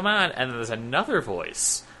 Bobby, come on. And then there's another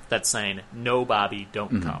voice that's saying, no, Bobby,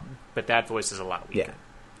 don't come. But that voice is a lot weaker. Yeah.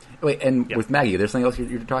 Wait, and with Maggie, there's something else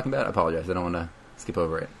you're talking about? I apologize. I don't want to skip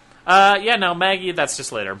over it. No, Maggie, that's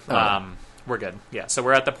just later. Oh. We're good. Yeah, so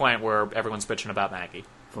we're at the point where everyone's bitching about Maggie.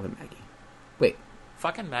 Fucking Maggie. Wait.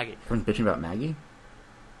 Fucking Maggie. Everyone's bitching about Maggie?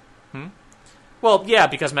 Well, yeah,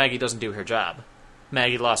 because Maggie doesn't do her job.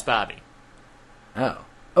 Maggie lost Bobby. Oh.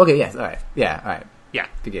 Okay, yes, alright. Yeah, alright. Yeah.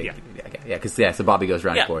 Yeah. Because so Bobby goes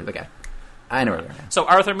around Yeah. the board. Okay, I know where they're at. So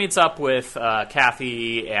Arthur meets up with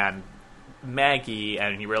Kathy and Maggie,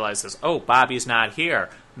 and he realizes, oh, Bobby's not here.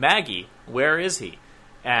 Maggie, where is he?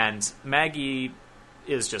 And Maggie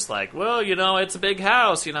is just like, well, it's a big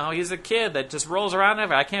house. He's a kid that just rolls around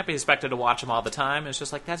everywhere. I can't be expected to watch him all the time. It's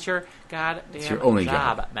just like, that's your goddamn only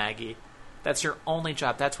job, Maggie. That's your only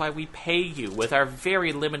job. That's why we pay you with our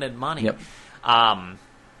very limited money. Yep.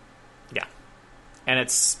 Yeah. And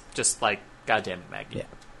it's just like, goddamn it, Maggie. Yeah.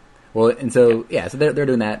 Well, and so so they're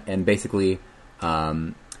doing that, and basically,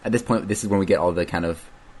 at this point, this is when we get all the kind of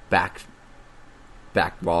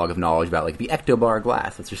backlog of knowledge about like the ectobar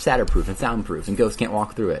glass that's shatterproof and soundproof, and ghosts can't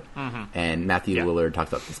walk through it. Mm-hmm. And Matthew Lillard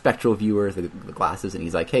talks about the spectral viewers, the glasses, and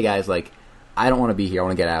he's like, "Hey guys, like, I don't want to be here. I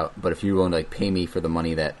want to get out. But if you're willing to like pay me for the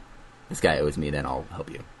money that this guy owes me, then I'll help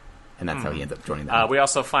you." And that's how he ends up joining them. We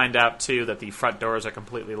also find out too that the front doors are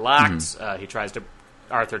completely locked. Mm-hmm.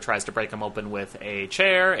 Arthur tries to break them open with a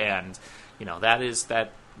chair, and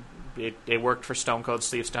it worked for Stone Cold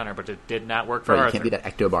Steve Stunner, but it did not work for Arthur. You can't be that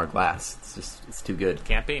ectobar glass. It's too good.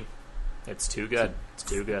 Can't be. It's too good. It's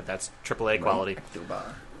too good. That's AAA quality.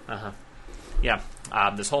 Ectobar. Yeah.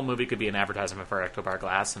 This whole movie could be an advertisement for Ectobar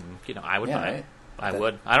glass, and I would buy it. Right. I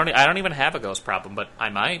would. I don't even have a ghost problem, but I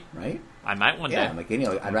might. Right. I might one day.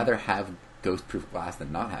 I'd rather have ghost-proof glass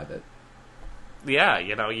than not have it. Yeah,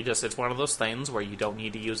 it's one of those things where you don't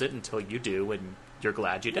need to use it until you do, and you're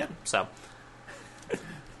glad you did. So,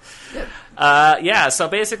 so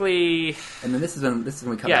basically, and then this is when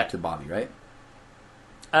we come back to Bobby, right?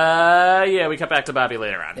 We cut back to Bobby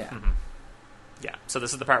later on. Yeah. Mm-hmm. Yeah, so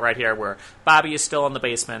this is the part right here where Bobby is still in the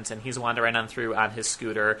basement, and he's wandering on through on his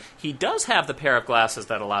scooter. He does have the pair of glasses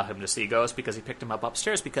that allow him to see ghosts because he picked them up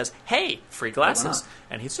upstairs because, hey, free glasses.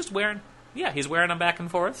 And he's just wearing them back and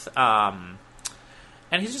forth. And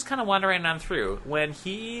he's just kind of wandering on through. When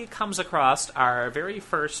he comes across our very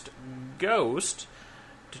first ghost,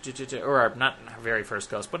 or not our very first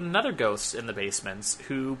ghost, but another ghost in the basements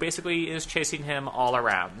who basically is chasing him all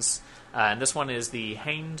around. And this one is the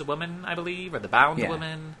hanged woman, I believe, or the bound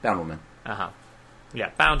woman. Bound woman. Uh-huh. Yeah,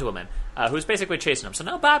 bound woman, who's basically chasing him. So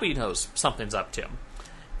now Bobby knows something's up to him.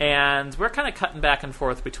 And we're kind of cutting back and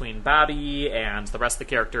forth between Bobby and the rest of the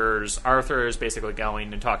characters. Arthur is basically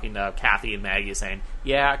going and talking to Kathy and Maggie, saying,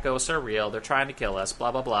 yeah, ghosts are real, they're trying to kill us,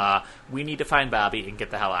 blah, blah, blah. We need to find Bobby and get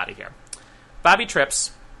the hell out of here. Bobby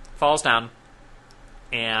trips, falls down,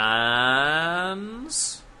 and...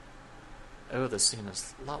 oh, this scene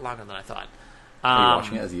is a lot longer than I thought. Are you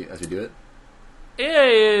watching it as we do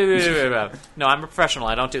it? No, I'm a professional.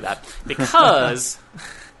 I don't do that. Because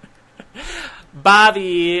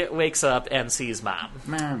Bobby wakes up and sees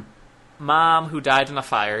Mom. Mom, who died in a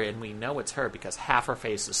fire, and we know it's her because half her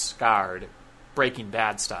face is scarred, Breaking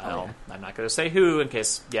Bad style. Oh, yeah. I'm not going to say who in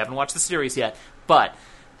case you haven't watched the series yet, but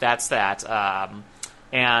that's that.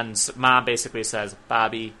 And Mom basically says,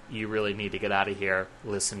 Bobby, you really need to get out of here.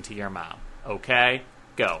 Listen to your mom. Okay?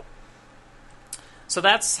 Go. So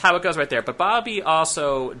that's how it goes right there. But Bobby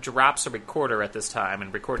also drops a recorder at this time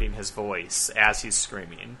and recording his voice as he's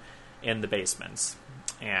screaming in the basements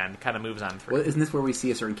and kind of moves on through. Well, isn't this where we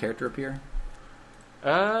see a certain character appear?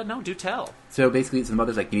 No, do tell. So basically, the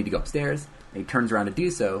mother's like, you need to go upstairs, and he turns around to do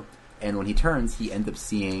so, and when he turns, he ends up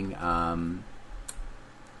seeing, I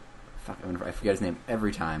forget his name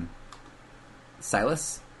every time.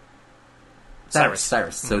 Cyrus.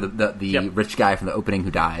 So the rich guy from the opening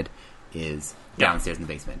who died is downstairs in the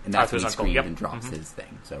basement, and that's when he screams and drops his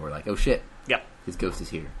thing. So we're like, oh shit, his ghost is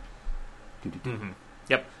here.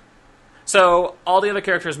 Yep. So all the other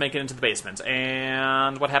characters make it into the basement,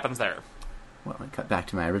 and what happens there? Well, I cut back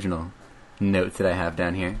to my original notes that I have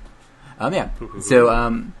down here. So,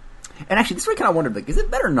 and actually, this is where I kind of wondered, like, is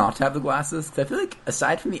it better not to have the glasses? Because I feel like,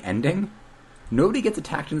 aside from the ending, nobody gets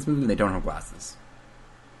attacked in this movie when they don't have glasses.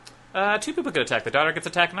 Two people get attacked. The daughter gets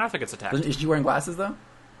attacked, and Arthur gets attacked. Is she wearing glasses, though?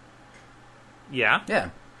 Yeah.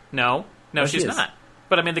 Yeah. No, she's not.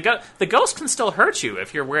 But I mean, the ghost can still hurt you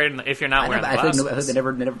if you're not wearing the glasses. I think they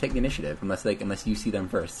never take the initiative unless you see them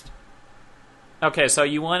first. Okay, so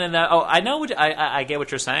you want in that? Oh, I know. I get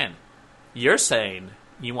what you're saying. You're saying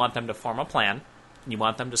you want them to form a plan. You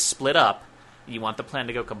want them to split up. You want the plan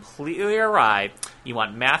to go completely awry. You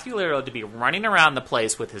want Matthew Lillard to be running around the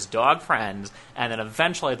place with his dog friends, and then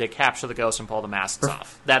eventually they capture the ghost and pull the masks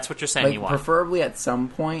off. That's what you're saying you want. Preferably at some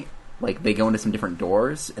point, like, they go into some different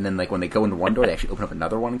doors, and then, like, when they go into one door, they actually open up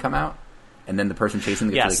another one and come out, and then the person chasing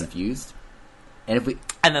them gets really confused. And if we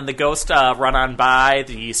And then the ghosts run on by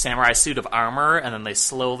the samurai suit of armor, and then they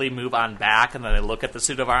slowly move on back, and then they look at the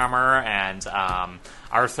suit of armor, and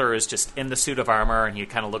Arthur is just in the suit of armor, and he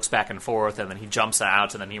kind of looks back and forth, and then he jumps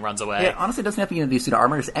out, and then he runs away. Yeah, honestly, it doesn't have to be in the suit of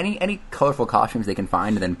armor. Just any colorful costumes they can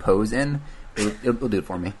find and then pose in, it'll do it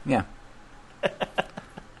for me. Yeah.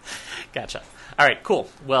 Gotcha. All right, cool.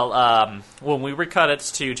 Well, when we recut it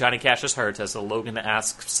to Johnny Cash's Hurt as a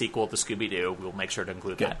Logan-esque sequel to Scooby-Doo, we'll make sure to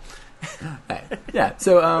include that. Right. Yeah.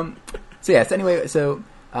 So anyway, so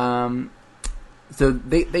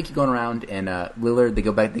they keep going around, and Lillard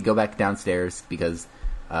they go back downstairs because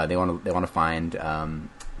they want to find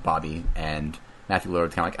Bobby, and Matthew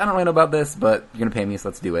Lillard's kind of like, I don't really know about this, but you're gonna pay me, so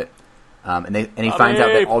let's do it. And he finds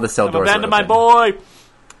out that all the cell doors are open. My boy.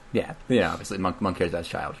 Yeah. Obviously, Monk cares about his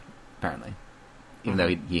child, apparently, even though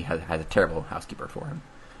he has a terrible housekeeper for him.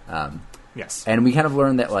 Yes. And we kind of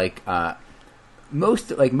learned that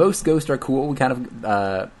most ghosts are cool. We kind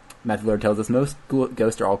of Matthew Lillard tells us most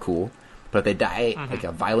ghosts are all cool, but if they die like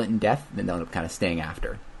a violent death, then they'll end up kind of staying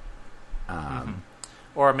after.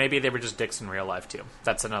 Or maybe they were just dicks in real life too.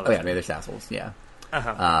 That's another. Oh yeah, maybe they're assholes. Yeah.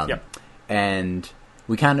 Yep. And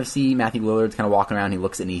we kind of see Matthew Lillard's kind of walking around. He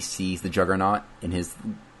looks and he sees the Juggernaut in his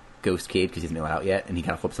ghost cave because he hasn't been let out yet, and he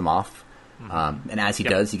kind of flips him off. And as he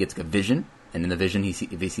does, he gets like a vision, and in the vision, he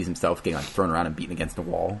sees himself getting thrown around and beaten against a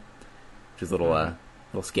wall. Which is a little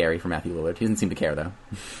scary for Matthew Lillard. He doesn't seem to care, though.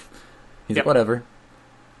 He's like, whatever.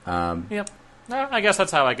 Yep. I guess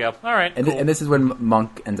that's how I go. All right, and, cool. And this is when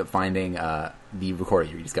Monk ends up finding the recorder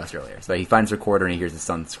you discussed earlier. So he finds the recorder and he hears his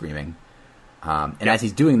son screaming. And as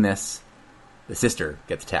he's doing this, the sister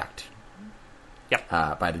gets attacked.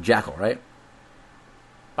 Yep. By the jackal, right?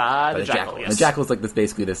 By the jackal, yes. And the jackal is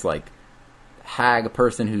basically this hag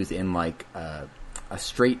person who's in a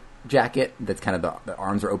straight jacket that's kind of the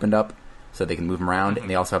arms are opened up so they can move them around, and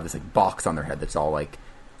they also have this box on their head that's all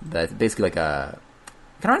that's basically a kind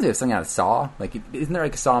of reminds me of something out of Saw. Isn't there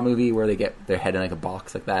a Saw movie where they get their head in a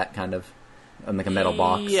box like that, kind of in a metal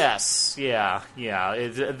box? Yes, yeah.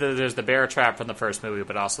 There's the bear trap from the first movie,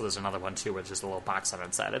 but also there's another one too, where there's just a little box on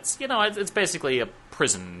its head. It's it's basically a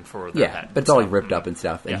prison for their head. But it's all ripped up and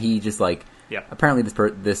stuff, and he just apparently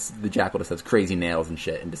the jackal just has crazy nails and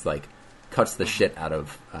shit, and just cuts the shit out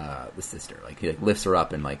of the sister. He lifts her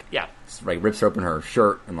up and rips her open her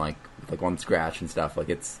shirt and with one scratch and stuff.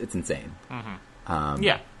 It's insane.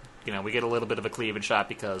 We get a little bit of a cleavage shot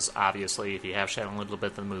because obviously if you have shown a little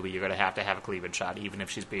bit of the movie, you're going to have a cleavage shot, even if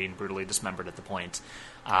she's being brutally dismembered at the point.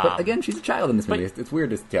 But again, she's a child in this movie. It's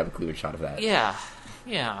weird to have a cleavage shot of that. Yeah,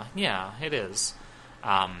 it is.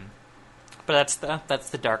 But that's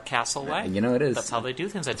the Dark Castle way. It is. That's how they do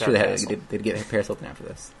things at Dark Castle. They'd get Paris Hilton after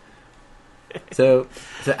this. So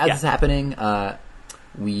as it's happening, the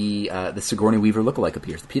Sigourney Weaver lookalike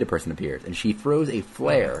appears. The PETA person appears, and she throws a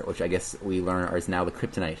flare, which I guess we learn is now the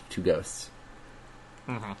kryptonite to ghosts.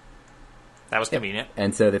 That was convenient.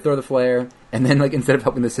 And so they throw the flare, and then instead of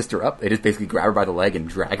helping the sister up, they just basically grab her by the leg and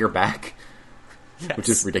drag her back, which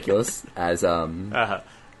is ridiculous. As the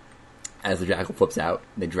jackal flips out,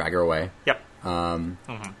 they drag her away. Yep.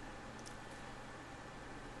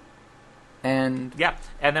 And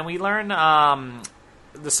then we learn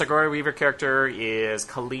the Sigourney Weaver character is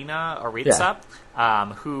Kalina Aritsa,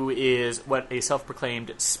 who is a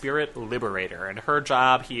self-proclaimed spirit liberator, and her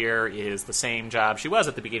job here is the same job she was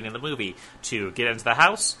at the beginning of the movie: to get into the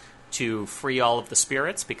house, to free all of the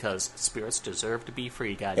spirits, because spirits deserve to be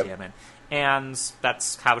free, goddammit. And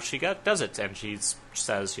that's how she does it. And she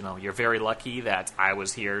says, you're very lucky that I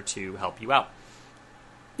was here to help you out.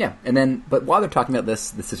 Yeah, and then, but while they're talking about this,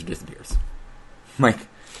 the sister disappears.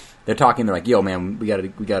 They're talking, they're like, yo, man, we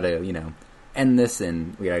gotta, end this,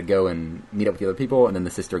 and we gotta go and meet up with the other people, and then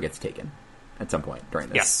the sister gets taken at some point during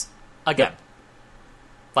this. Yes. Again.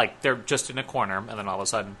 They're just in a corner, and then all of a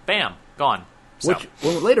sudden, bam, gone. So. Which,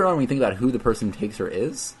 later on, when you think about who the person who takes her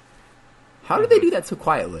is, how did they do that so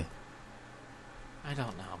quietly? I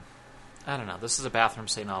don't know. This is a bathroom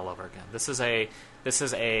scene all over again. This is a,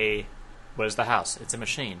 what is the house? It's a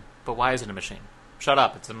machine. But why is it a machine? Shut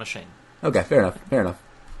up, it's a machine. Okay, fair enough.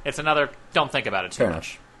 It's another, don't think about it too fair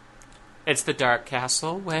much. Enough. It's the Dark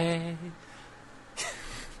Castle way.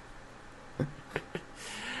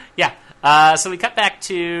 So we cut back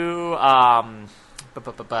to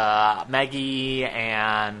Maggie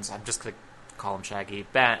and, I'm just going to call him Shaggy.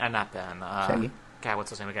 Not Ben. Shaggy? God,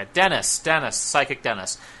 what's his name again? Dennis, Psychic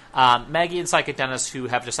Dennis. Maggie and Psychic Dennis, who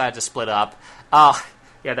have decided to split up.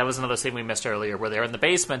 Yeah, that was another scene we missed earlier, where they're in the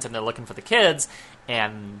basement and they're looking for the kids,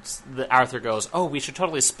 and Arthur goes, "Oh, we should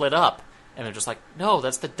totally split up." And they're just like, no,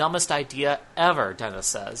 that's the dumbest idea ever, Dennis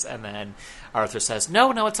says. And then Arthur says, no,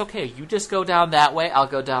 it's okay. You just go down that way. I'll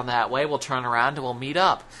go down that way. We'll turn around and we'll meet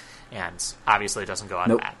up. And obviously it doesn't go on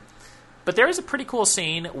that. But there is a pretty cool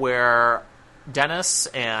scene where Dennis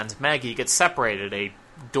and Maggie get separated. A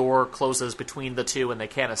door closes between the two and they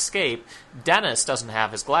can't escape. Dennis doesn't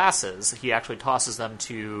have his glasses. He actually tosses them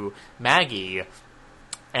to Maggie.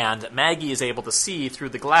 And Maggie is able to see through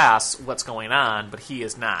the glass what's going on, but he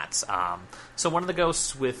is not. So one of the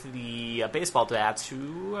ghosts with the baseball bats,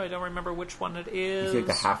 who I don't remember which one it is. Is it like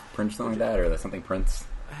the half Prince, something like that, or the something Prince?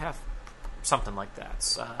 Something like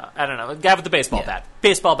that. I don't know. The guy with the baseball bat.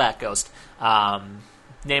 Baseball bat ghost.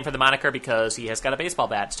 Named for the moniker because he has got a baseball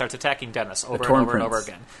bat. Starts attacking Dennis over and over and over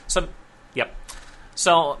again.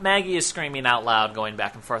 So Maggie is screaming out loud, going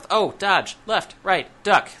back and forth. Oh, dodge, left, right,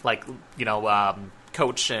 duck. Like,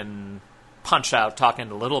 Coach and Punch-Out talking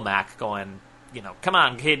to Little Mac going, come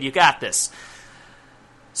on, kid, you got this.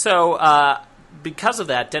 So, because of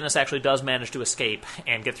that, Dennis actually does manage to escape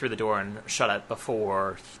and get through the door and shut it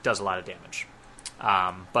before he does a lot of damage.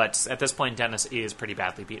 But at this point, Dennis is pretty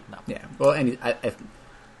badly beaten up. Yeah. Well, and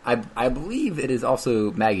I believe it is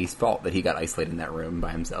also Maggie's fault that he got isolated in that room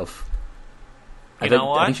by himself. I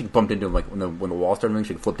think she bumped into him when the wall started moving.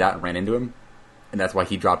 She flipped out and ran into him, and that's why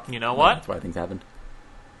he dropped. You know what? That's why things happened.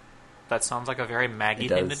 That sounds like a very Maggie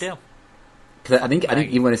thing to do. Because I think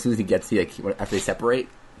even as soon as he gets after they separate,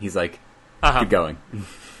 he's like, keep going.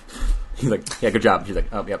 He's like, yeah, good job. She's like,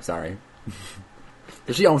 oh, yep, sorry.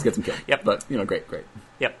 So she almost gets him killed. Yep. But, great.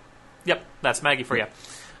 Yep. That's Maggie for you.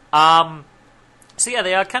 So yeah,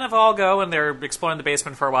 they kind of all go and they're exploring the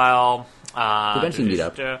basement for a while. They eventually meet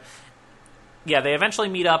up. They eventually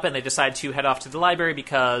meet up and they decide to head off to the library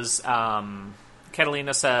because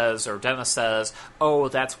Catalina says, or Dennis says, oh,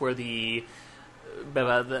 that's where the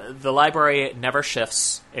library never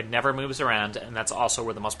shifts, it never moves around, and that's also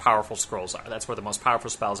where the most powerful scrolls are. That's where the most powerful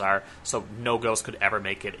spells are, so no ghost could ever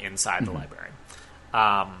make it inside the library.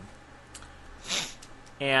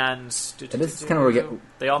 And this is kind of where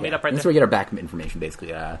they all meet up right there. This is where we get our back information,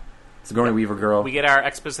 basically. Sigourney Weaver girl. We get our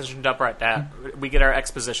exposition dump right now.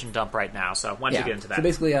 So why don't you get into that? So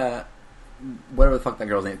basically, whatever the fuck that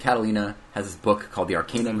girl's name, Catalina, has this book called The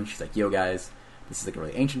Arcanum, and she's like, yo, guys, this is like a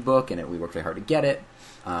really ancient book, and we worked really hard to get it.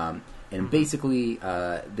 And basically,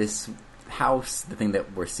 this house, the thing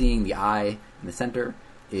that we're seeing, the eye in the center,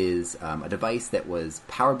 is a device that was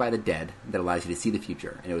powered by the dead that allows you to see the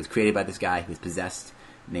future. And it was created by this guy who was possessed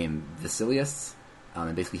named Vasilius.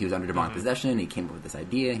 And basically, he was under demonic possession. He came up with this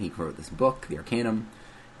idea. He wrote this book, The Arcanum,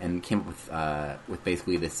 and came up with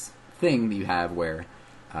basically this thing that you have where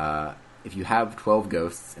if you have 12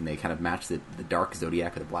 ghosts and they kind of match the dark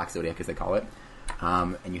zodiac or the black zodiac, as they call it,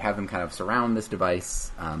 and you have them kind of surround this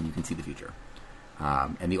device, you can see the future.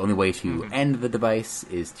 And the only way to end the device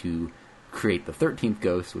is to create the 13th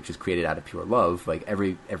ghost, which is created out of pure love. Like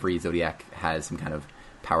every zodiac has some kind of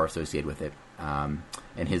power associated with it.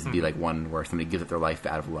 And his would be like one where somebody gives up their life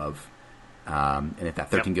out of love. And if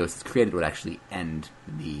that 13th ghost is created, it would actually end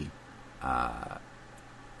the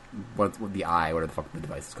the eye, whatever the fuck the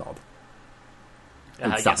device is called.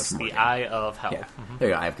 Yes, the Eye of Hell. Yeah. There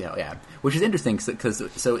you go, Eye of Hell, yeah. Which is interesting, because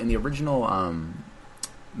in the original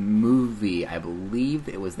movie, I believe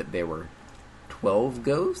it was that there were 12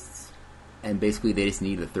 ghosts, and basically they just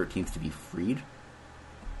needed the 13th to be freed.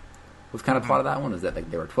 Was kind of plot of that one, is that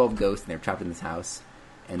there were 12 ghosts, and they were trapped in this house,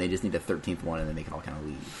 and they just need the 13th one, and then they can all kind of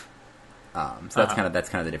leave. So that's kind of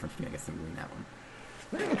the difference between, I guess, doing that one.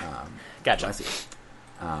 Gotcha. I see.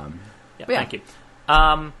 Thank you.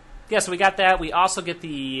 So we got that. We also get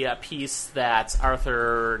the piece that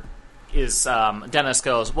Arthur is... Dennis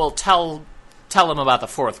goes, well, tell him about the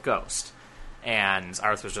fourth ghost. And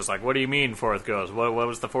Arthur's just like, what do you mean, fourth ghost? What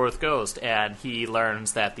was the fourth ghost? And he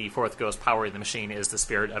learns that the fourth ghost powering the machine is the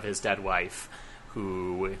spirit of his dead wife,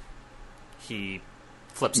 who he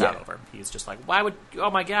flips out over. He's just like, why would...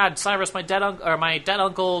 Oh, my God, Cyrus, my dead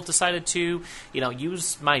uncle decided to,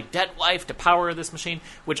 use my dead wife to power this machine,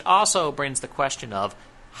 which also brings the question of,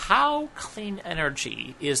 how clean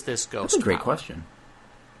energy is this ghost? That's a great question.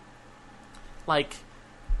 Like,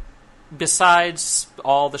 besides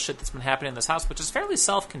all the shit that's been happening in this house, which is fairly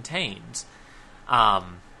self-contained,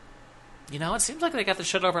 it seems like they got the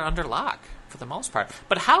shit under lock for the most part.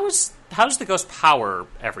 But how does the ghost power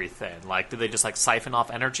everything? Like, do they just siphon off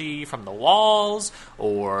energy from the walls,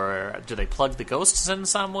 or do they plug the ghosts in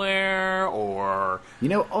somewhere, or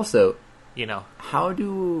also,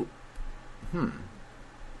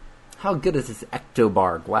 how good is this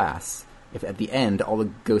ectobar glass if at the end all the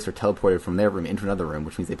ghosts are teleported from their room into another room,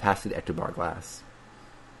 which means they pass through the ectobar glass?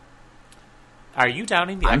 Are you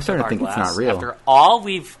downing the I'm starting to Ectobar think it's glass? not real.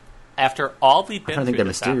 After all we've been I think through they're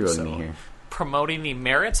this Mysterio episode, me here. promoting the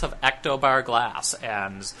merits of Ectobar glass,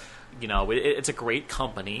 and it's a great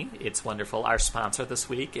company. It's wonderful. Our sponsor this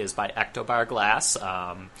week is by Ectobar Glass.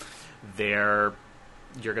 You're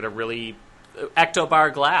gonna really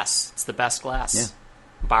Ectobar glass. It's the best glass,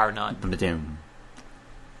 bar none.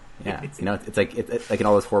 Yeah, it's like in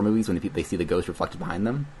all those horror movies when they see the ghost reflected behind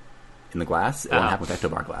them in the glass. It won't happen with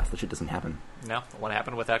Ectobar glass. That shit doesn't happen. No, what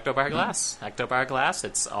happened with Ectobar glass? Ectobar glass.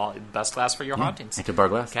 It's all best glass for your hauntings. Ectobar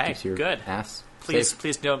glass. Okay, Keeps your good. Ass Please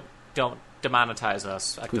safe. don't demonetize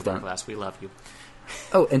us, Ectobar don't. glass. We love you.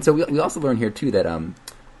 Oh, and so we also learn here too that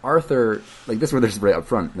Arthur, like this is where they're just right up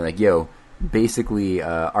front. They're like, yo, basically,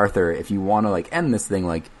 Arthur, if you want to like end this thing,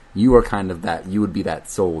 like you are kind of that. You would be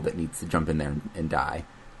that soul that needs to jump in there and die.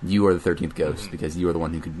 You are the 13th ghost because you are the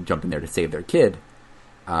one who could jump in there to save their kid,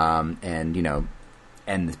 and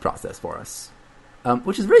end this process for us.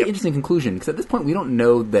 Which is a very interesting conclusion because at this point we don't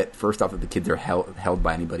know that first off that the kids are held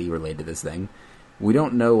by anybody related to this thing. We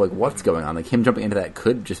don't know like what's going on. Like him jumping into that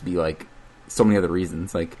could just be like so many other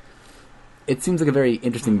reasons. Like it seems like a very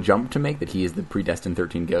interesting jump to make that he is the predestined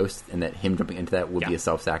 13 ghost and that him jumping into that would be a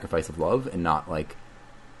self-sacrifice of love and not like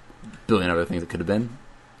billion other things it could have been.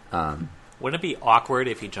 Wouldn't it be awkward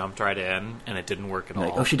if he jumped right in and it didn't work at all?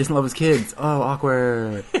 Like, oh, she doesn't love his kids. Oh,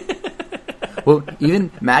 awkward. Well, even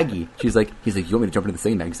Maggie, he's like, you want me to jump into the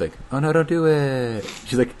thing? Maggie's like, oh no, don't do it.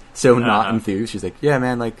 She's like, so not enthused. She's like, yeah,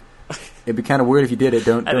 man, like, it'd be kind of weird if you did it.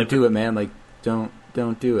 Don't do it, man. Like, don't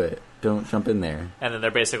do it. Don't jump in there. And then they're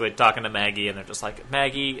basically talking to Maggie, and they're just like,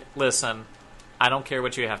 Maggie, listen, I don't care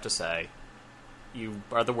what you have to say. You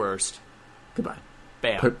are the worst. Goodbye.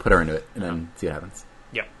 Bam. Put her into it, and then see what happens.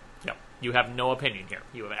 Yep. You have no opinion here.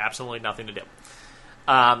 You have absolutely nothing to do.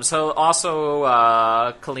 So also,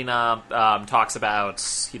 Kalina talks about,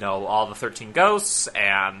 all the 13 ghosts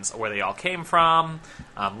and where they all came from.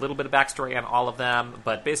 A little bit of backstory on all of them,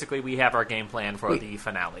 but basically we have our game plan for the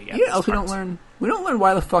finale. Yeah, we don't learn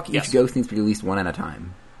why the fuck each ghost needs to be released one at a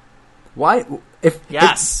time. Why? If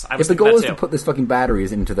the goal is to put this fucking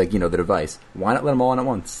batteries into the device, why not let them all in at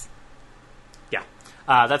once? Yeah,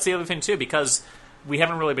 that's the other thing too, because we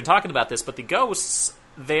haven't really been talking about this, but the ghosts,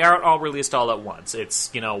 they aren't all released all at once.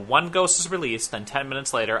 It's, one ghost is released, then 10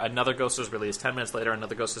 minutes later, another ghost is released, 10 minutes later,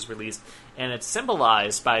 another ghost is released, and it's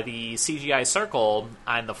symbolized by the CGI circle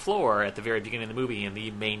on the floor at the very beginning of the movie in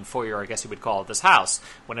the main foyer, I guess you would call it, this house.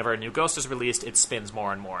 Whenever a new ghost is released, it spins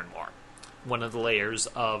more and more and more. One of the layers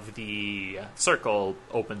of the circle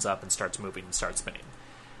opens up and starts moving and starts spinning.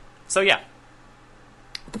 So, yeah.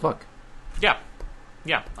 What the fuck? Yeah,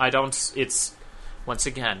 once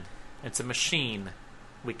again, it's a machine.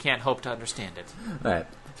 We can't hope to understand it. All right.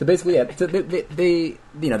 So basically, So they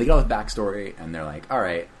get all this backstory, and they're like, all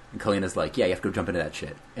right. And Kalina's like, yeah, you have to go jump into that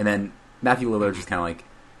shit. And then Matthew Lillard's just kind of like,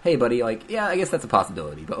 hey, buddy, like, yeah, I guess that's a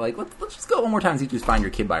possibility, but like, let's just go one more time and see if we just find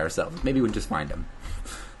your kid by ourselves. Maybe we can just find him.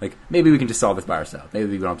 Like, maybe we can just solve this by ourselves. Maybe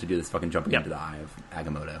we don't have to do this fucking jumping into the eye of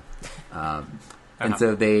Agamotto. And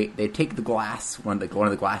so they take the glass, one of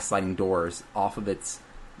the glass sliding doors off of its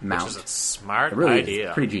mount. Which is a smart idea.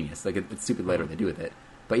 It's pretty genius. Like, it's stupid later what they do with it.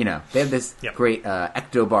 But, they have this great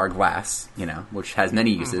Ectobar glass, which has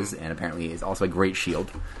many uses and apparently is also a great shield.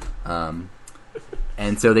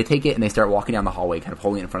 And so they take it and they start walking down the hallway, kind of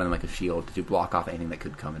holding it in front of them like a shield to block off anything that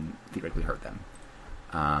could come and theoretically hurt them.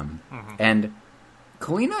 And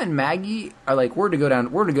Kalina and Maggie are like, we're to go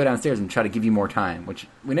downstairs and try to give you more time, which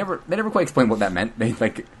they never quite explained what that meant.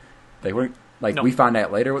 They weren't like, we found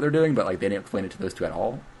out later what they're doing, but like they didn't explain it to those two at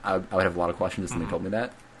all. I would have a lot of questions if somebody told me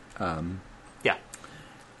that.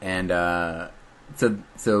 And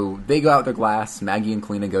so they go out with their glass. Maggie and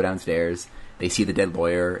Kalina go downstairs. They see the dead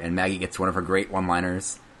lawyer, and Maggie gets one of her great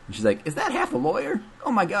one-liners. And she's like, is that half the lawyer?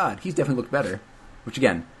 Oh my god, he's definitely looked better. Which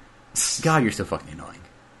again, God, you're so fucking annoying.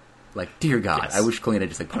 Like, dear God, I wish Kalina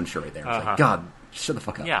just like punched her right there. It's like, God, shut the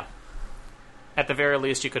fuck up. Yeah. At the very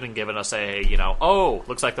least, you could have given us a,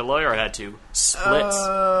 looks like the lawyer had to split.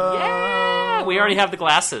 Yeah, we already have the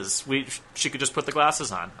glasses. She could just put the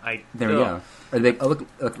glasses on. There we go. Or they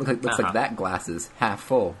looks like that glass is half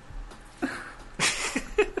full.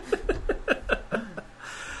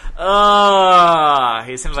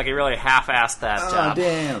 He seems like he really half-assed that job. Oh,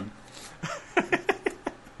 damn.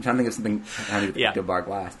 I'm trying to think of something having to do with the bar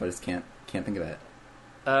glass, but I just can't think of it.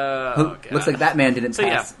 Looks like that man didn't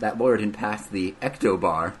pass. That lawyer didn't pass the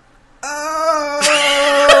Ectobar. Oh!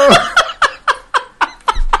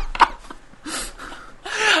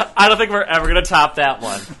 I don't think we're ever going to top that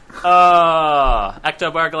one.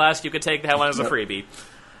 Ectobar glass, you could take that one as a freebie.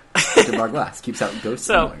 Ectobar glass keeps out ghosts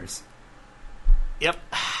and lawyers. Yep.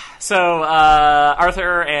 So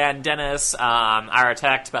Arthur and Dennis are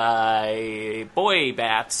attacked by boy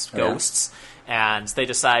bats, ghosts, and they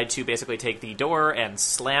decide to basically take the door and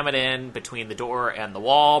slam it in between the door and the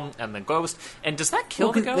wall and the ghost. And does that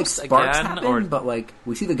kill the ghost sparks again? Happen, but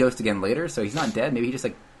we see the ghost again later, so he's not dead. Maybe he just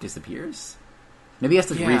disappears. Maybe he has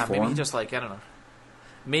to reform. Maybe he just I don't know.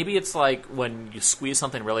 Maybe it's like when you squeeze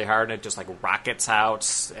something really hard and it just rockets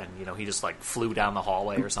out, and he just flew down the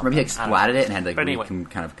hallway or something. Maybe he splatted it and had anyway. can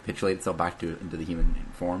kind of capitulate itself back into the human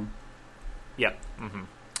form. Yep.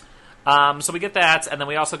 Mm-hmm. So we get that, and then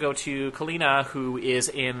we also go to Kalina, who is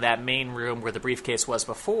in that main room where the briefcase was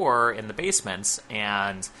before in the basement,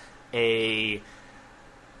 and a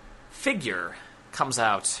figure comes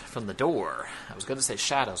out from the door. I was going to say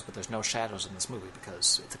shadows, but there's no shadows in this movie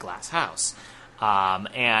because it's a glass house.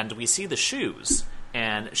 And we see the shoes,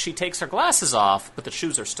 and she takes her glasses off, but the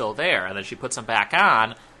shoes are still there, and then she puts them back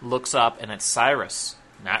on, looks up, and it's Cyrus.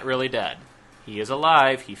 Not really dead. He is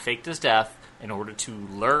alive. He faked his death in order to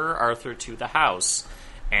lure Arthur to the house,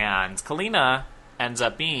 and Kalina ends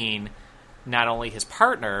up being not only his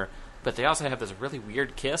partner, but they also have this really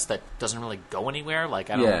weird kiss that doesn't really go anywhere. I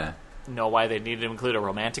don't know why they needed to include a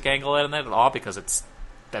romantic angle in it at all, because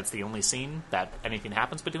that's the only scene that anything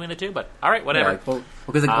happens between the two, but alright, whatever.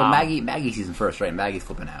 Because Maggie sees him first, right? And Maggie's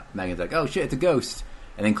flipping out. Maggie's like, oh shit, it's a ghost.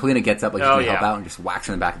 And then Kalina gets up she's going to help out and just whacks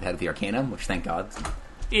her in the back of the head with the Arcanum, which thank God.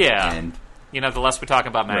 Yeah. And the less we talk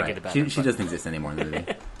about Maggie, the better. She doesn't exist anymore in the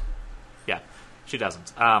movie. Yeah, she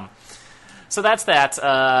doesn't. So that's that,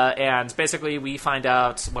 and basically we find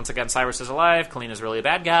out, once again, Cyrus is alive, Kalina's really a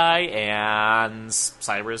bad guy, and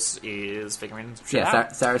Cyrus is figuring shit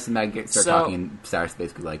out. Cyrus and Maggie start talking, and Cyrus is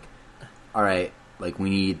basically alright, we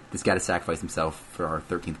need this guy to sacrifice himself for our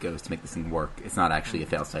 13th ghost to make this thing work. It's not actually a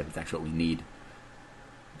fail-safe, it's actually what we need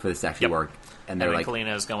for this to actually work. And they're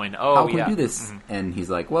Kalina is going, how can we do this? Mm-hmm. And he's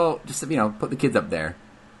like, well, just, put the kids up there.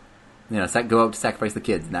 Go out to sacrifice the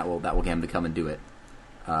kids, and that will get him to come and do it.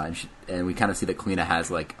 And we kind of see that Kalina has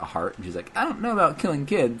a heart, and she's like, I don't know about killing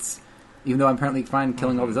kids, even though I'm apparently fine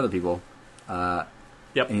killing all these other people. And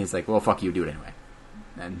he's like, well, fuck you, do it anyway.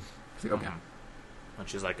 And she's like, okay. And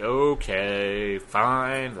she's like, okay,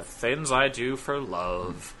 fine, the things I do for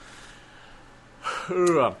love.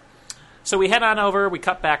 So we head on over, we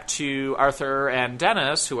cut back to Arthur and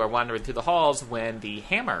Dennis, who are wandering through the halls when the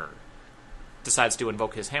hammer decides to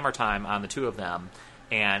invoke his hammer time on the two of them,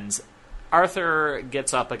 and Arthur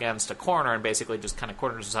gets up against a corner and basically just kind of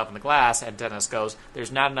corners himself in the glass, and Dennis goes, there's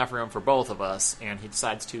not enough room for both of us, and he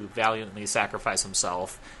decides to valiantly sacrifice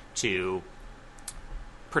himself to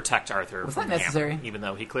protect Arthur was from that necessary? Hammer, even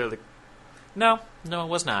though he clearly... No, it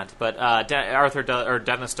was not. But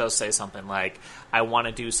Dennis does say something like, I want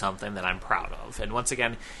to do something that I'm proud of. And once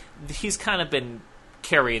again, he's kind of been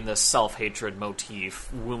carrying this self-hatred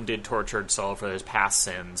motif, wounded, tortured soul for his past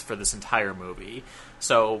sins for this entire movie.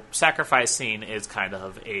 So sacrificing is kind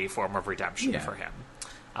of a form of redemption for him.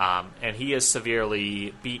 And he is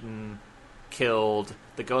severely beaten, killed.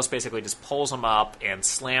 The ghost basically just pulls him up and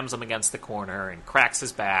slams him against the corner and cracks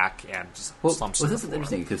his back and just slumps him. This is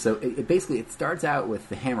interesting, because it starts out with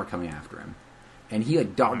the hammer coming after him. And he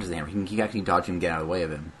dodges the hammer. He can actually dodge him and get out of the way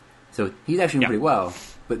of him. So he's actually doing pretty well.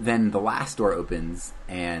 But then the last door opens,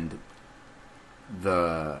 and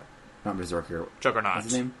not Berserker. Juggernaut. What's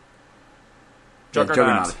his name?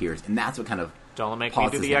 Juggernaut appears, and that's what kind of don't make me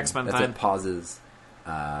do the X-Men That's time. what pauses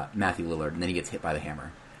Matthew Lillard, and then he gets hit by the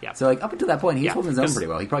hammer. Yeah. So up until that point, he was holding his own pretty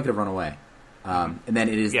well. He probably could have run away. And then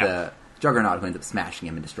it is the Juggernaut who ends up smashing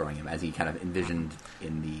him and destroying him, as he kind of envisioned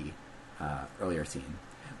in the earlier scene.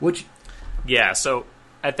 Which, so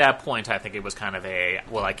at that point, I think it was kind of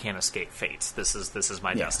I can't escape fate. This is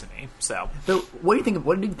my destiny. So what do you think?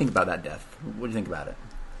 What did you think about that death? What do you think about it?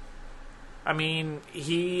 I mean,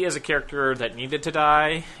 he is a character that needed to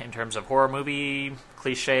die in terms of horror movie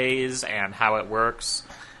cliches and how it works.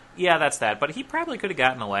 Yeah, that's that. But he probably could have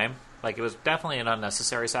gotten away. It was definitely an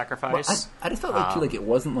unnecessary sacrifice. Well, I just felt too, it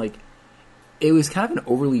wasn't it was kind of an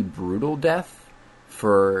overly brutal death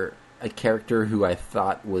for a character who I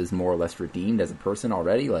thought was more or less redeemed as a person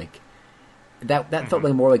already. That felt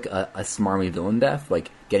more like a smarmy villain death,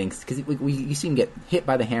 because you see him get hit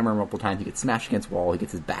by the hammer multiple times. He gets smashed against a wall. He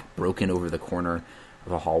gets his back broken over the corner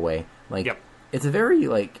of a hallway. It's a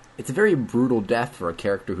very brutal death for a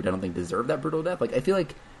character who I don't think deserved that brutal death. I feel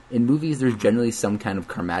like in movies there's generally some kind of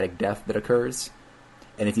karmatic death that occurs,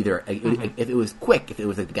 and it's either if it was quick, if it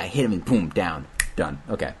was the guy hit him and boom, down, done,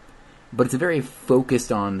 okay. But it's a very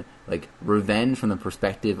focused on revenge from the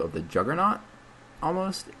perspective of the Juggernaut,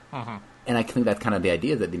 almost. And I think that's kind of the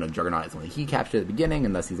idea that Juggernaut is only he captured at the beginning,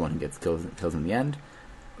 and thus he's the one who kills in the end.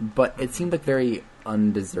 but it seemed like very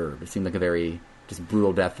undeserved. It seemed like a very just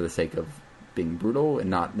brutal death for the sake of being brutal, and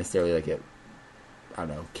not necessarily like it, I don't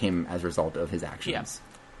know, came as a result of his actions. Yeah.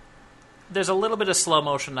 There's a little bit of slow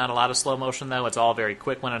motion, not a lot of slow motion, though. It's all very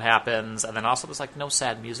quick when it happens, and then also there's like no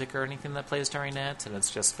sad music or anything that plays during it, and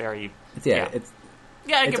it's just very... I get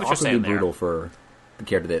get what it's you're also saying brutal there. for the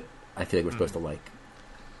character that I feel like we're supposed to like.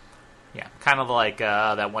 Yeah, kind of like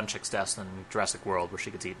that one chick's death in Jurassic World where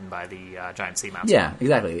she gets eaten by the giant sea monster. Yeah,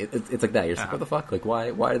 exactly. It's like that. You're just like, what the fuck? Like,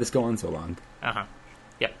 why did this go on so long? Uh-huh.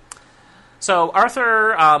 Yep. So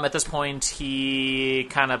Arthur, at this point, he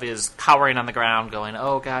kind of is cowering on the ground going,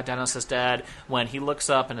 oh god, Dennis is dead, when he looks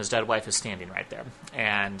up and his dead wife is standing right there.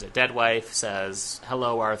 And dead wife says,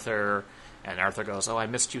 hello, Arthur. And Arthur goes, oh, I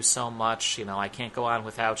missed you so much. You know, I can't go on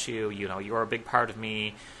without you. You know, you're a big part of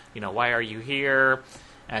me. You know, why are you here?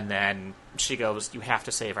 And then she goes, you have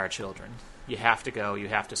to save our children. You have to go. You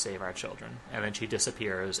have to save our children. And then she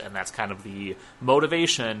disappears, and that's kind of the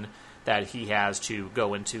motivation that he has to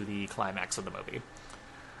go into the climax of the movie.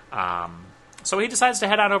 So he decides to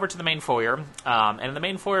head on over to the main foyer. And the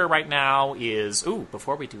main foyer right now is... Ooh,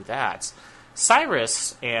 before we do that,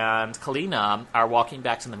 Cyrus and Kalina are walking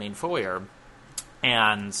back to the main foyer,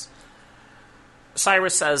 and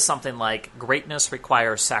Cyrus says something like, greatness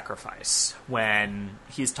requires sacrifice, when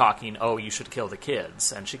he's talking, oh, you should kill the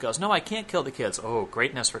kids. And she goes, no, I can't kill the kids. Oh,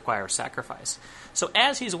 greatness requires sacrifice. So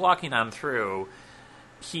as he's walking on through,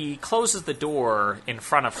 he closes the door in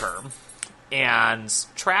front of her and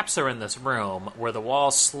traps her in this room where the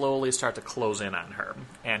walls slowly start to close in on her.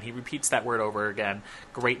 And he repeats that word over again,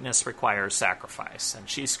 greatness requires sacrifice. And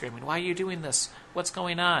she's screaming, why are you doing this? What's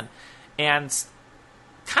going on? And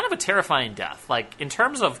kind of a terrifying death. Like, in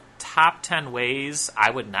terms of top 10 ways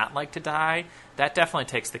I would not like to die, that definitely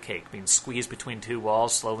takes the cake, being squeezed between two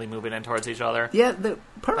walls, slowly moving in towards each other. Yeah, part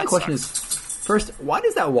of my question is, first, why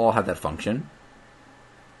does that wall have that function?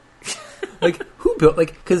 Like, who built...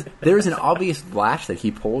 Like, because there's an obvious latch that he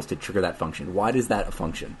pulls to trigger that function. Why does that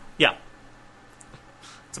function? Yeah.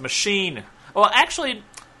 It's a machine. Well, actually,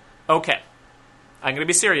 okay. I'm going to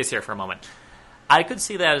be serious here for a moment. I could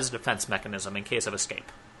see that as a defense mechanism in case of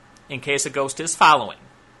escape. In case a ghost is following,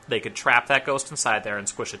 they could trap that ghost inside there and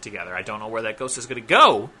squish it together. I don't know where that ghost is going to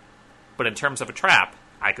go, but in terms of a trap,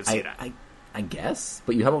 I could see that. I guess,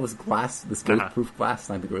 but you have all this glass, this ghost-proof glass. It's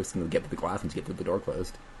not like the ghost can get to the glass once you get through the door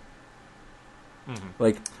closed. Mm-hmm.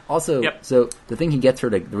 Like, also, So the thing he gets her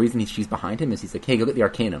to, the reason she's behind him is he's like, hey, go get the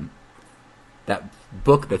Arcanum. That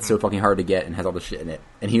book that's so fucking hard to get and has all the shit in it.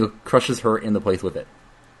 And he crushes her in the place with it.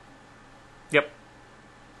 Yep.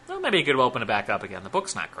 Well, maybe you could open it back up again. The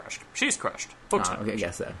book's not crushed. She's crushed. Book's not crushed. I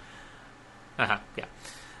guess so. Yeah.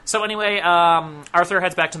 So anyway, Arthur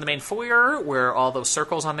heads back to the main foyer, where all those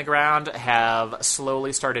circles on the ground have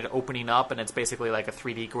slowly started opening up, and it's basically like a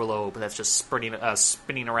 3D globe that's just spinning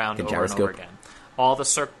around over and over again. All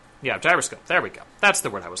the gyroscope. There we go. That's the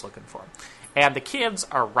word I was looking for. And the kids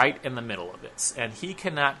are right in the middle of it, and he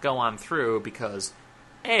cannot go on through because,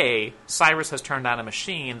 A, Cyrus has turned on a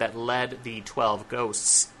machine that led the 12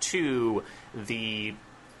 ghosts to the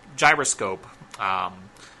gyroscope,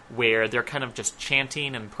 where they're kind of just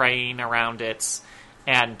chanting and praying around it.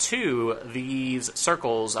 And 2, these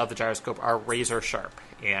circles of the gyroscope are razor sharp,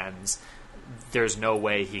 and there's no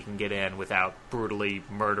way he can get in without brutally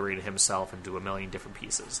murdering himself into a million different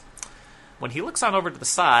pieces. When he looks on over to the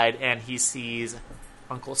side and he sees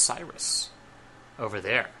Uncle Cyrus over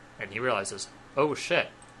there, and he realizes, oh shit,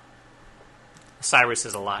 Cyrus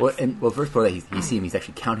is alive. Well, first of all, you see him, he's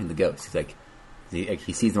actually counting the ghosts. He's like,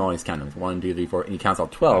 he sees them all, and he's counting them. 1, 2, 3, 4, and he counts all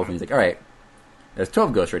 12, and he's like, all right, there's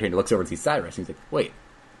 12 ghosts right here, and he looks over and sees Cyrus, and he's like, wait,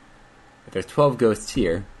 if there's 12 ghosts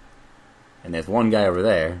here, and there's one guy over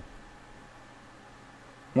there,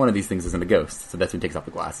 one of these things isn't a ghost. So that's when he takes off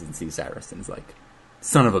the glasses and sees Cyrus, and he's like,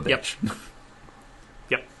 son of a bitch.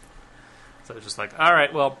 Yep. So it's just like, all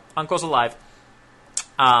right, well, Uncle's alive.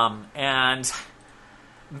 And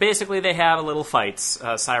basically they have a little fight,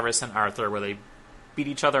 Cyrus and Arthur, where they beat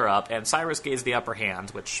each other up, and Cyrus gains the upper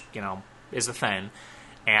hand, which, is a thing.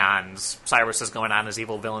 And Cyrus is going on his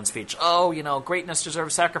evil villain speech. Oh, greatness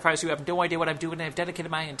deserves sacrifice. You have no idea what I'm doing. I've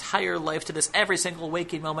dedicated my entire life to this every single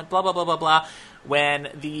waking moment, blah, blah, blah, blah, blah. When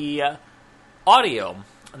the audio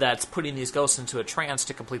that's putting these ghosts into a trance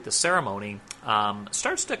to complete the ceremony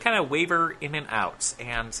starts to kind of waver in and out.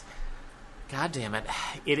 And, God damn it,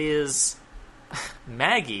 it is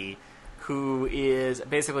Maggie who is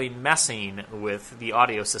basically messing with the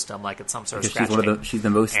audio system like it's some sort of scratch tape. She's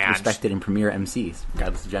the most respected and premier MCs,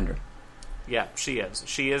 regardless of gender. Yeah, she is.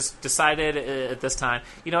 She has decided at this time.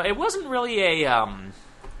 It wasn't really a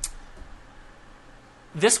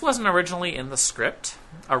This wasn't originally in the script.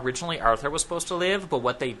 Originally, Arthur was supposed to live, but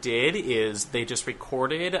what they did is they just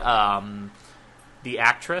recorded the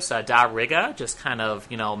actress, Da Riga, just kind of,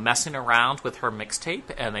 messing around with her mixtape,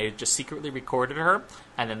 and they just secretly recorded her,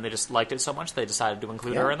 and then they just liked it so much they decided to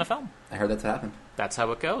include her in the film. I heard that's happened. That's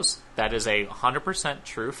how it goes. That is a 100%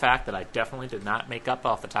 true fact that I definitely did not make up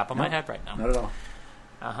off the top of my head right now. Not at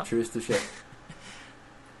all. Truest to shit.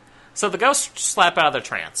 So the ghosts slap out of their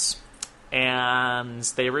trance, and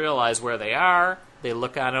they realize where they are. They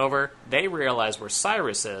look on over. They realize where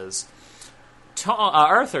Cyrus is.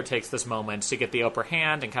 Arthur takes this moment to get the upper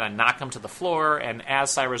hand and kind of knock him to the floor, and as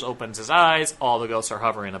Cyrus opens his eyes, all the ghosts are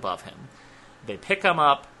hovering above him. They pick him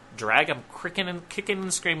up, drag him kicking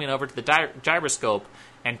and screaming over to the gyroscope,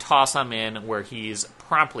 and toss him in where he's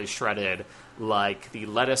promptly shredded like the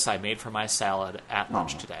lettuce I made for my salad at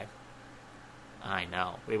lunch today. I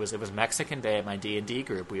know. It was Mexican Day at my D&D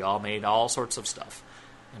group. We all made all sorts of stuff.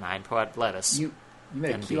 And I put lettuce. You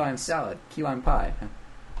made a key lime salad, key lime pie.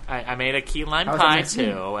 I made a key lime pie,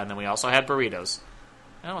 too, and then we also had burritos.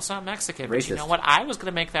 No, it's not Mexican, but you know what? I was going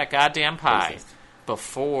to make that goddamn pie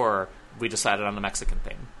before we decided on the Mexican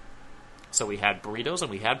thing. So we had burritos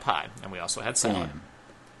and we had pie, and we also had salad. Damn.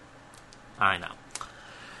 I know.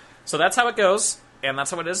 So that's how it goes, and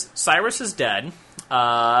that's how it is. Cyrus is dead.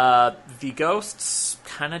 The ghosts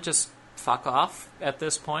kind of just fuck off at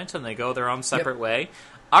this point, and they go their own separate way.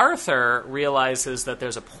 Arthur realizes that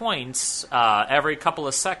there's a point every couple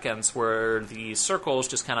of seconds where the circles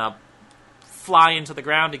just kind of fly into the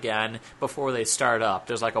ground again before they start up.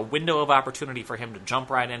 There's like a window of opportunity for him to jump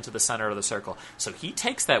right into the center of the circle. So he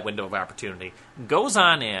takes that window of opportunity, goes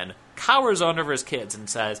on in, cowers under his kids, and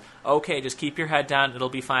says, okay, just keep your head down, it'll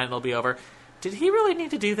be fine, it'll be over. Did he really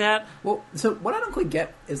need to do that? Well, so what I don't quite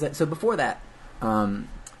get is that, so before that,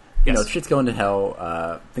 shit's going to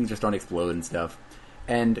hell, things are starting to explode and stuff.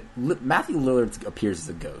 And Matthew Lillard appears as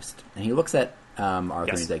a ghost, and he looks at Arthur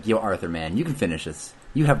and he's like, yo, Arthur, man, you can finish this.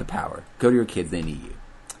 You have the power. Go to your kids, they need you.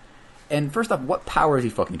 And first off, what power is he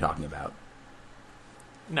fucking talking about?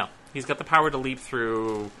 No. He's got the power to leap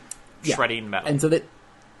through shredding metal. And so that,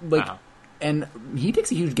 and he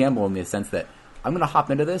takes a huge gamble in the sense that I'm going to hop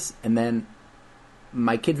into this, and then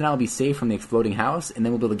my kids and I will be safe from the exploding house, and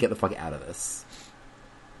then we'll be able to get the fuck out of this.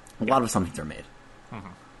 A lot of assumptions are made. Mm-hmm.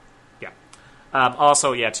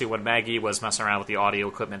 Also, too, when Maggie was messing around with the audio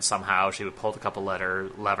equipment somehow, she would pull a couple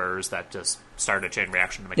levers that just started a chain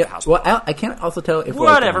reaction to make the house blow. Well, I can't also tell if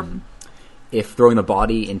if throwing the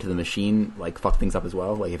body into the machine fucked things up as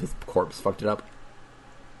well, like if his corpse fucked it up.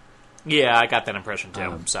 Yeah, I got that impression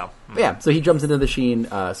too. So he jumps into the machine.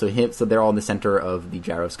 So they're all in the center of the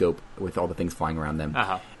gyroscope with all the things flying around them,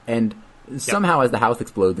 and somehow as the house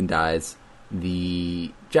explodes and dies,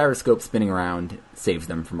 the gyroscope spinning around saves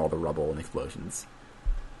them from all the rubble and explosions.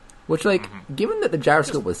 Which, given that the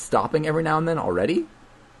gyroscope was stopping every now and then already,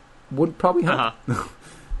 would probably help.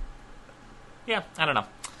 Yeah, I don't know.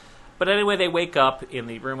 But anyway, they wake up in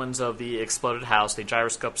the ruins of the exploded house. The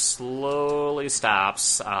gyroscope slowly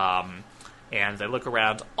stops, and they look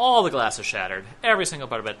around. All the glass is shattered. Every single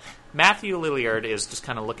part of it. Matthew Lillard is just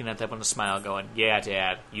kind of looking at them with a smile going, yeah,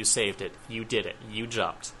 Dad, you saved it. You did it. You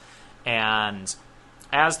jumped. And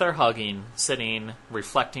as they're hugging, sitting,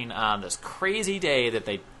 reflecting on this crazy day that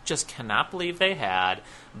they just cannot believe they had,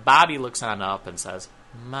 Bobby looks on up and says,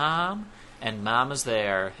 Mom? And Mom is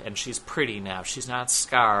there, and she's pretty now. She's not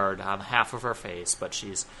scarred on half of her face, but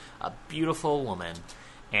she's a beautiful woman.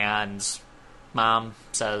 And Mom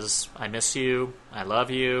says, I miss you, I love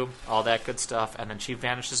you, all that good stuff, and then she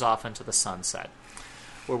vanishes off into the sunset,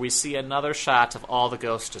 where we see another shot of all the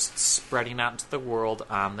ghosts just spreading out into the world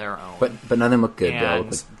on their own. But none of them look good. They all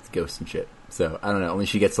look like ghosts and shit. So, I don't know. Only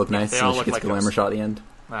she gets to look nice, and she gets a glamour shot at the end.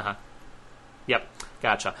 Yep.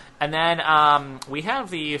 Gotcha. And then we have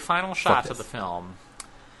the final shot of the film.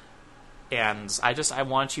 And I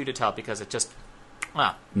want you to tell, because it just...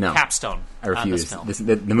 no. Capstone. I refuse. On this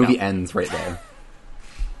film. The movie ends right there.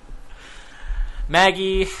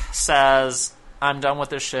 Maggie says, I'm done with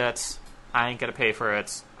this shit. I ain't gonna pay for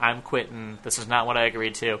it. I'm quitting. This is not what I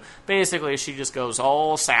agreed to. Basically, she just goes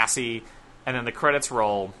all sassy, and then the credits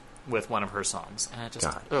roll with one of her songs. And it just,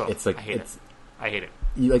 it's like, I hate it.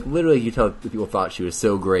 You literally, you tell the people thought she was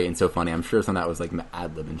so great and so funny. I'm sure some of that was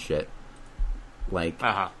ad lib and shit.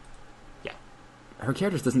 Yeah. Her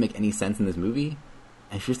character just doesn't make any sense in this movie,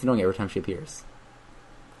 and she's just annoying every time she appears.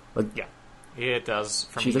 Yeah, it does.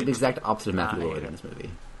 She's the exact opposite of Matthew Lillard in this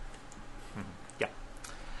movie.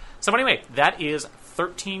 So anyway, that is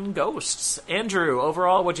 13 Ghosts. Andrew,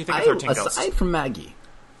 overall, what do you think of 13 Ghosts? Aside from Maggie,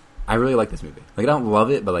 I really like this movie. I don't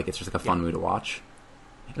love it, but it's just a fun movie to watch.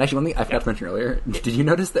 And actually, one thing I forgot to mention earlier, did you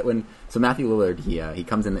notice that so Matthew Lillard, he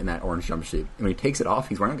comes in that orange jumpsuit, and when he takes it off,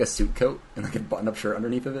 he's wearing like a suit coat and like a button-up shirt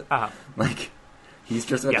underneath of it. Like, he's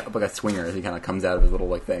just like a swinger as he kind of comes out of his little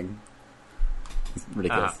like thing. It's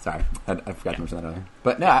ridiculous. Sorry, I forgot to mention that earlier.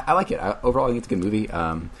 But no, I like it. Overall, I think it's a good movie.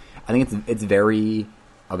 I think it's very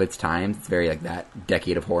of its time. It's very like that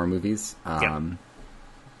decade of horror movies. And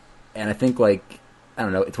I think like I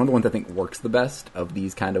don't know, it's one of the ones I think works the best of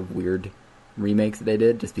these kind of weird remakes that they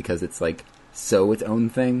did, just because it's like so its own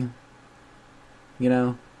thing. You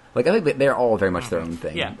know, like I think they're all very much their own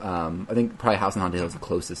thing. Yeah. I think probably House on Haunted Hill is the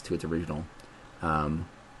closest to its original.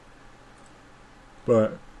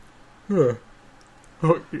 But.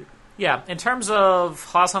 Yeah, in terms of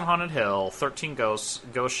House on Haunted Hill, 13 Ghosts,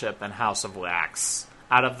 Ghost Ship, and House of Wax,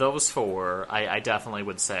 out of those four, I definitely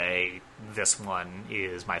would say this one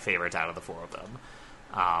is my favorite out of the four of them.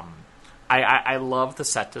 I love the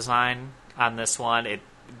set design on this one.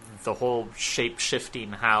 The whole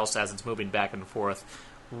shape-shifting house as it's moving back and forth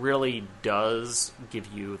really does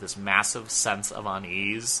give you this massive sense of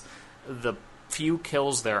unease. The few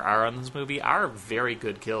kills there are in this movie are very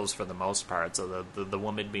good kills for the most part. So the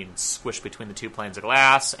woman being squished between the two planes of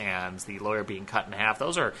glass and the lawyer being cut in half,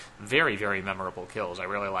 those are very, very memorable kills. I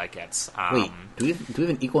really like it. Wait, do we have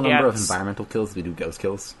an equal number of environmental kills as we do ghost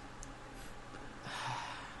kills?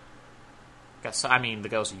 The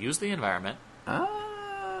ghosts use the environment.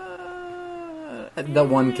 The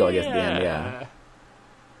one kill, I guess, at the end, yeah.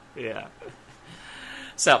 Yeah.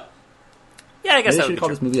 So, yeah, I guess they should call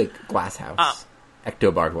this movie like Glass House.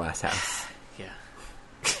 Ectobar Glass House. Yeah.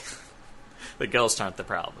 The ghosts aren't the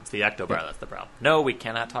problem. It's the Ectobar that's the problem. No, we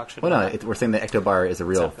cannot talk shit about it. We're saying the Ectobar is a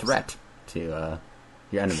real threat to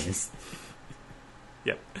your enemies.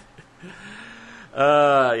 Yep.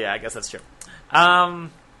 Yeah, I guess that's true.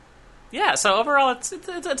 Yeah, so overall, it's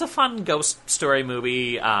a fun ghost story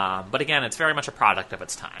movie, but again, it's very much a product of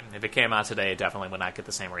its time. If it came out today, it definitely would not get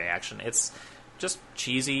the same reaction. It's just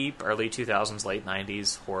cheesy, early 2000s, late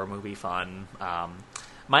 90s horror movie fun.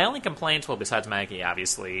 My only complaint, well, besides Maggie,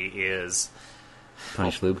 obviously, is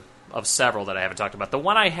Tony Shalhoub. Of several that I haven't talked about. The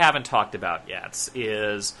one I haven't talked about yet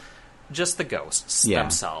is just the ghosts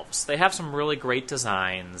themselves. They have some really great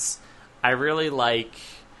designs.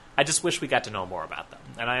 I just wish we got to know more about them.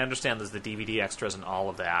 And I understand there's the DVD extras and all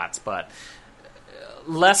of that, but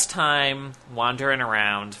less time wandering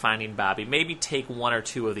around, finding Bobby. Maybe take one or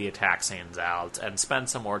two of the attack scenes out and spend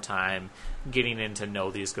some more time getting in to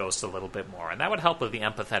know these ghosts a little bit more. And that would help with the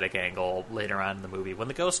empathetic angle later on in the movie when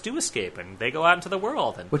the ghosts do escape and they go out into the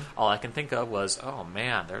world. And all I can think of was, oh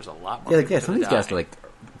man, there's a lot more. Yeah, some of these guys are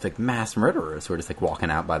like mass murderers who are just like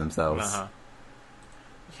walking out by themselves.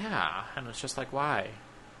 Yeah, and it's just like, why?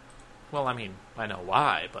 Well, I mean, I know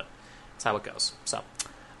why, but it's how it goes. So, all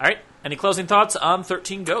right. Any closing thoughts on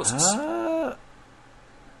 13 Ghosts? Nah,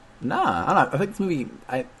 I don't know. I think this movie,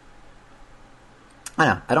 I don't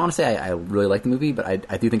know. I don't want to say I really like the movie, but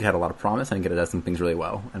I do think it had a lot of promise. I think it does some things really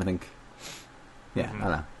well, and I think, I don't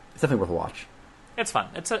know. It's definitely worth a watch. It's fun.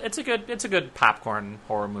 It's a good popcorn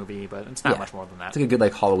horror movie, but it's not much more than that. It's like a good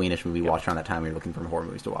like Halloweenish movie watched around that time when you're looking for horror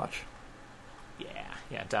movies to watch.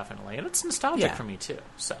 Yeah, definitely, and it's nostalgic for me too.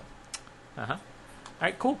 So. All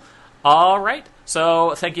right, cool. All right,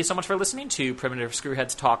 so thank you so much for listening to Primitive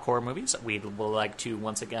Screwheads Talk Horror Movies. We would like to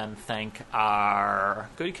once again thank our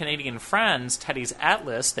good Canadian friends, Teddy's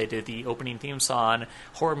Atlas. They did the opening theme song,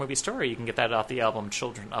 Horror Movie Story. You can get that off the album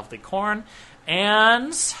Children of the Corn.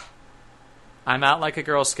 And I'm out like a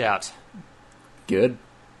Girl Scout. Good?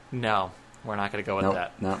 No, we're not going to go with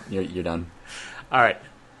that. No, you're done. All right.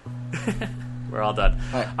 We're all done.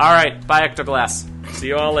 All right, bye, Ectoglass. See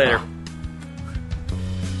you all later.